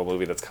single Marvel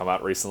movie that's come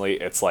out recently,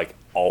 it's like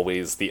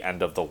always the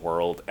end of the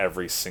world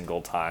every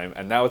single time.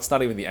 And now it's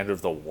not even the end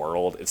of the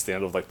world, it's the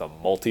end of like the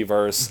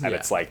multiverse. And Yeah.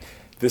 it's like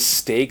the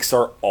stakes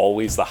are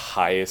always the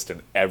highest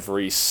in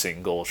every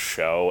single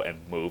show and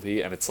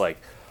movie. And it's like,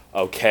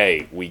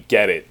 okay, we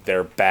get it.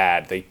 They're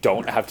bad. They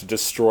don't have to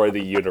destroy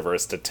the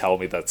universe to tell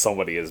me that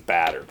somebody is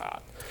bad or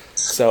not.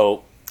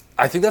 So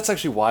I think that's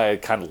actually why I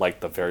kind of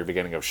liked the very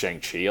beginning of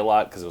Shang-Chi a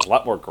lot, because it was a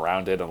lot more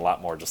grounded and a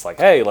lot more just like,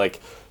 hey,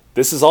 like,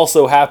 this is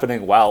also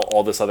happening while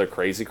all this other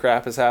crazy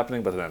crap is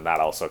happening, but then that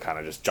also kind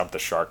of just jumped the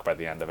shark by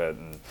the end of it,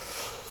 and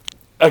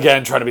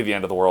again, trying to be the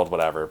end of the world,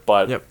 whatever.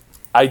 But Yep.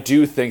 I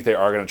do think they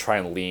are going to try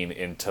and lean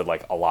into,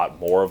 like, a lot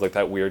more of, like,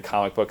 that weird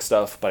comic book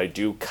stuff, but I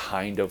do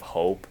kind of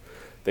hope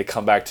they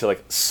come back to,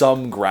 like,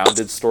 some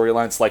grounded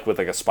storylines, like with,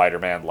 like, a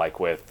Spider-Man, like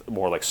with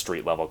more, like,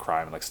 street-level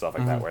crime and, like, stuff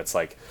like that, where it's,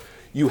 like,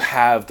 you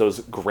have those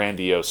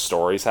grandiose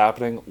stories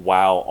happening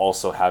while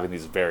also having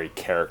these very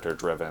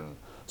character-driven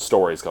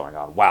stories going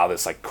on. Wow,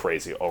 this like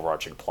crazy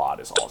overarching plot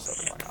is also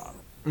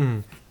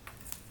going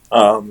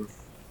on.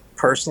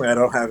 Personally, I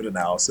don't have an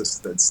analysis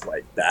that's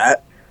like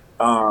that.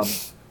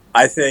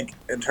 I think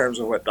in terms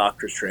of what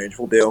Doctor Strange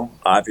will do,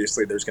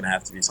 obviously there's going to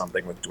have to be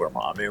something with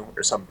Dormammu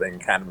or something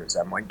kind of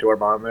resembling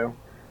Dormammu,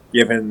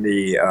 given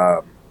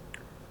the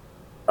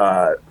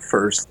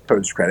first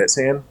post-credit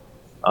scene.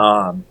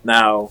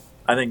 Now,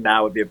 I think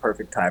now would be a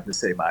perfect time to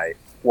say my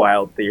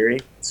wild theory.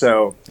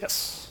 So,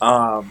 Yes.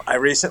 I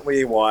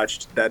recently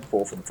watched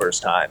Deadpool for the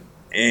first time,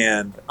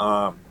 and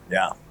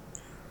yeah.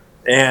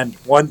 And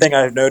one thing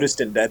I've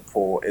noticed in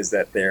Deadpool is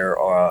that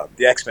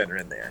the X-Men are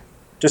in there,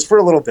 just for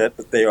a little bit,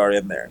 but they are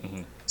in there.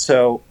 Mm-hmm.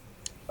 So,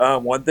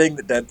 one thing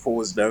that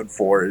Deadpool is known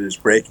for is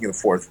breaking the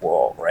fourth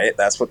wall, right?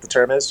 That's what the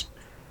term is.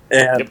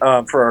 And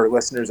Yep. for our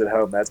listeners at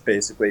home, that's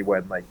basically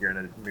when like you're in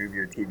a movie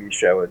or TV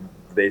show, and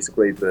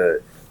basically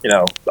the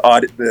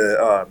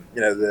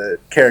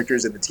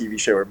characters in the TV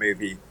show or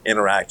movie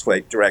interact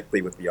like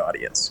directly with the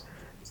audience.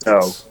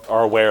 So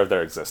Are aware of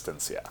their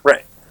existence, yeah.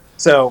 right.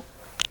 So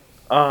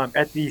in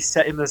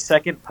the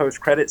second post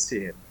credit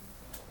scene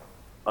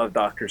of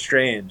Doctor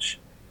Strange,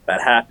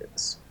 that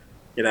happens.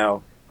 You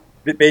know,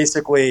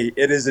 basically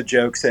it is a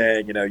joke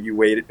saying, you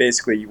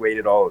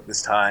waited all of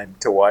this time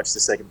to watch the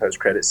second post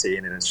credit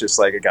scene, and it's just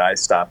like a guy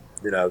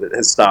that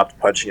has stopped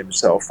punching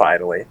himself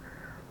finally.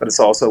 But it's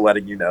also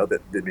letting you know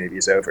that the movie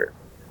is over.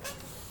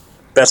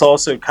 That's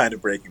also kind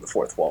of breaking the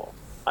fourth wall,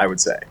 I would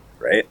say,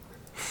 right?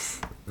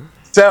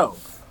 So,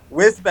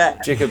 with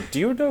that, Jacob, do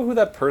you know who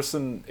that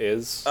person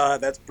is?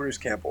 that's Bruce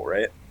Campbell,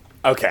 right?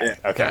 Okay,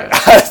 yeah. okay.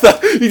 I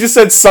thought you just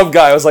said some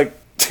guy. I was like,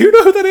 do you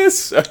know who that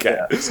is? Okay,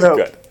 Yeah. So,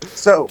 good.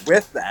 So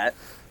with that,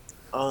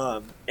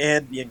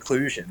 and the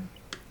inclusion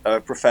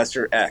of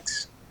Professor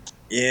X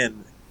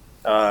in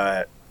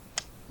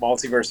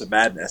Multiverse of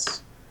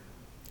Madness,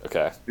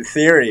 Okay. the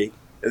theory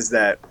is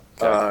that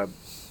Okay.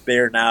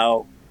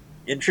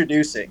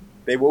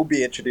 they will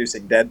be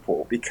introducing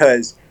Deadpool,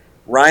 because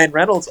Ryan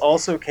Reynolds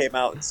also came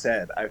out and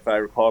said, if I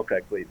recall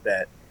correctly,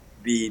 that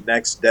the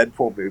next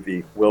Deadpool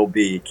movie will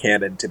be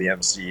canon to the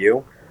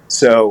MCU.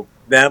 So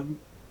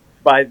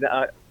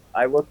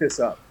I looked this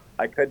up.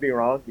 I could be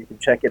wrong. You can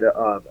check it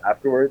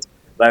afterwards.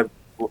 But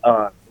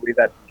I believe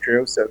that to be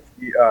true. So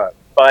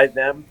by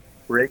them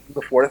breaking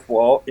the fourth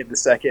wall in the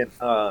second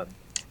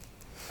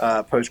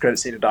post-credit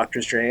scene of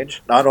Doctor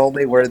Strange, not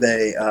only were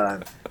they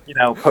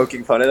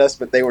poking fun at us,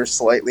 but they were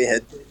slightly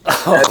hinting that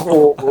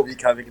Deadpool will be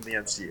coming in the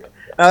MCU.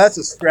 Now that's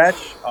a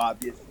stretch,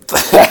 obviously.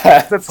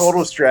 It's a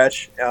total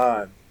stretch.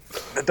 I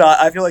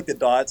feel like the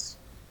dots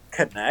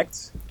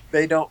connect.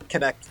 They don't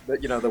connect,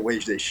 the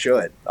ways they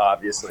should,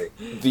 obviously.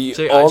 The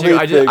Jake, only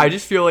thing... I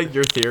just feel like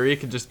your theory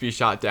could just be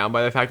shot down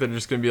by the fact that they're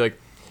just gonna be like,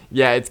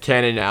 yeah, it's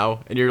canon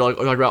now, and you're like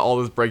talking about all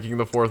this breaking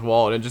the fourth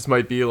wall, and it just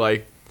might be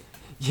like,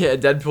 yeah,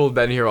 Deadpool's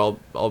been here all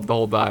the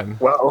whole time.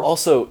 Well,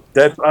 Also,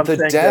 I'm the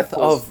saying death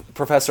Deadpool's- of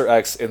Professor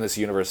X in this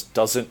universe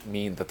doesn't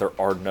mean that there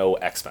are no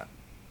X-Men.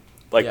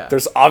 Like, Yeah.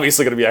 there's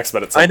obviously going to be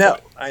X-Men at some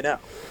point. I know.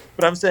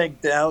 But I'm saying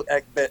now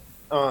that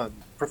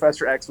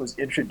Professor X was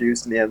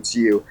introduced in the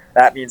MCU,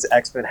 that means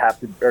X-Men are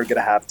going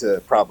to have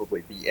to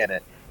probably be in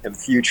it in the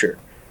future.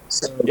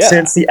 So Yeah.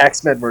 since the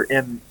X-Men were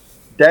in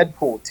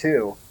Deadpool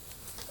 2,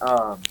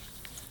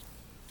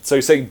 So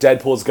you're saying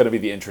Deadpool is going to be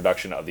the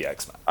introduction of the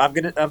X-Men?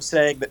 I'm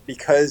saying that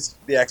because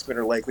the X-Men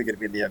are likely going to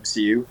be in the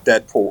MCU,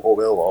 Deadpool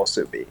will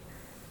also be.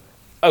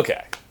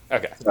 Okay.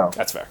 So,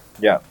 That's fair.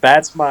 yeah,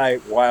 that's my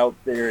wild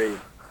theory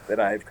that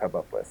I've come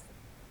up with.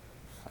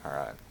 All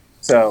right.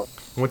 So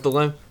With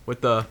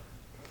a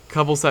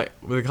couple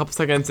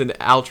seconds in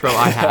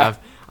outro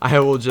I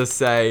will just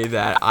say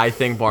that I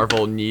think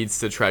Marvel needs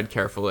to tread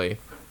carefully.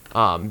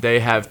 They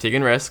have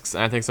taken risks,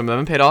 and I think some of them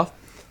have paid off.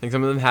 I think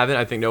some of them haven't.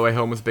 I think No Way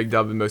Home was a big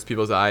dub in most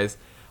people's eyes.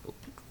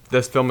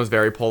 This film was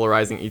very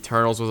polarizing.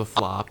 Eternals was a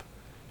flop.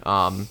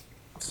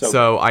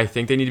 So I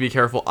think they need to be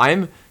careful.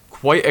 I'm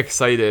quite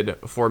excited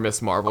for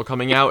Miss Marvel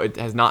coming out. It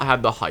has not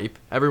had the hype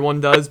everyone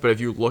does, but if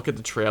you look at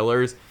the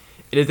trailers,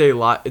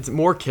 it's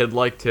more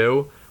kid-like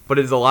too, but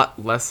it is a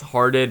lot less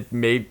hearted,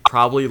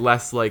 probably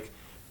less like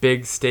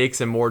big stakes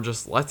and more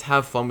just let's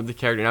have fun with the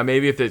character. Now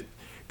maybe if it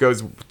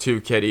goes too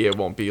kiddie, it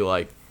won't be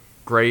like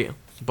great,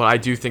 but I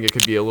do think it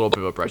could be a little bit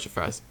of a breath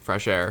of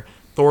fresh air.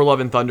 Thor: Love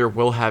and Thunder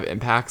will have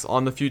impacts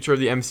on the future of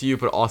the MCU,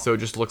 but also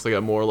just looks like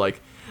a more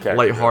like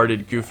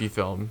lighthearted, goofy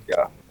film.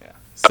 yeah.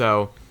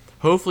 So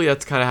hopefully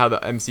that's kind of how the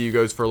MCU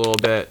goes for a little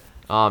bit.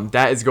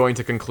 That is going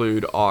to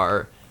conclude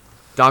our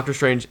Doctor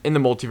Strange in the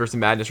Multiverse of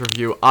Madness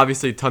review.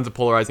 Obviously, tons of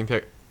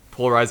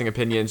polarizing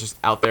opinions just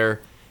out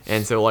there,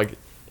 and so like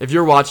if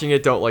you're watching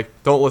it, don't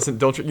listen.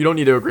 You don't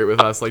need to agree with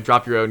us. Like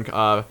drop your own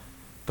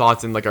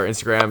thoughts in like our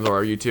Instagrams or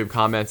our YouTube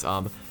comments.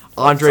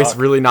 Andre's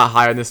really not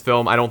high on this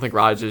film. I don't think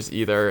Raj is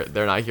either.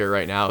 They're not here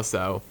right now,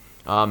 so.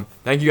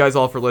 Thank you guys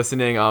all for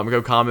listening.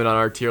 Go comment on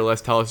our tier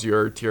list. Tell us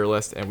your tier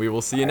list, and we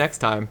will see you next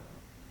time.